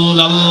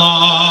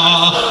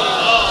রাসূলুল্লাহ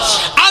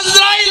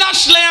আজরাইল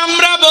আসলে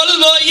আমরা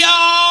বলবো ইয়া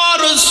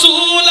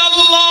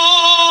রাসূলুল্লাহ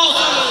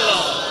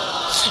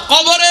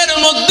কবরের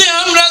মধ্যে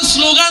আমরা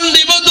স্লোগান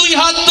দিব দুই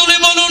হাত তুলে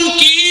বলুন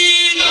কি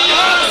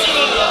ইয়া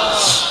রাসূলুল্লাহ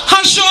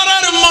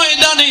হাসরের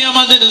ময়দানে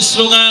আমাদের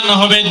স্লোগান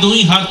হবে দুই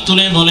হাত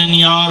তুলে বলেন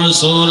ইয়া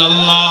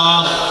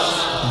রাসূলুল্লাহ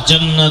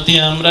জান্নাতে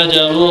আমরা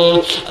যাব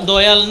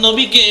দয়াল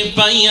নবীকে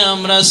পাইয়া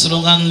আমরা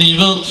স্লোগান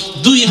দিব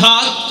দুই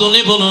হাত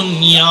তুলে বলুন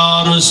ইয়া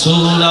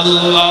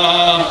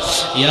রাসূলুল্লাহ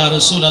ইয়া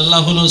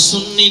রাসূলুল্লাহ হলো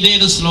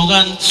সুন্নিদের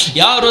স্লোগান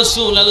ইয়া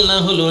রাসূলুল্লাহ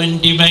হলো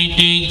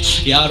অ্যান্টিবায়োটিক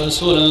ইয়া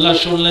রাসূলুল্লাহ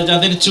শুনলে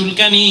যাদের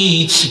চুলকানি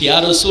ইয়া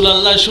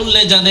রাসূলুল্লাহ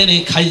শুনলে যাদের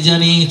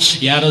খাইজানি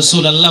ইয়া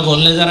রাসূলুল্লাহ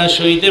বললে যারা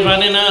সইতে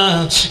পারে না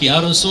ইয়া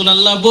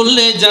রাসূলুল্লাহ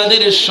বললে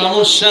যাদের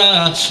সমস্যা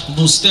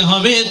বুঝতে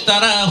হবে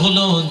তারা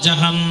হলো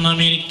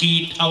জাহান্নামের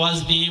কীট আওয়াজ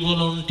দিয়ে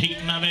বলুন ঠিক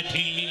না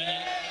বেঠিক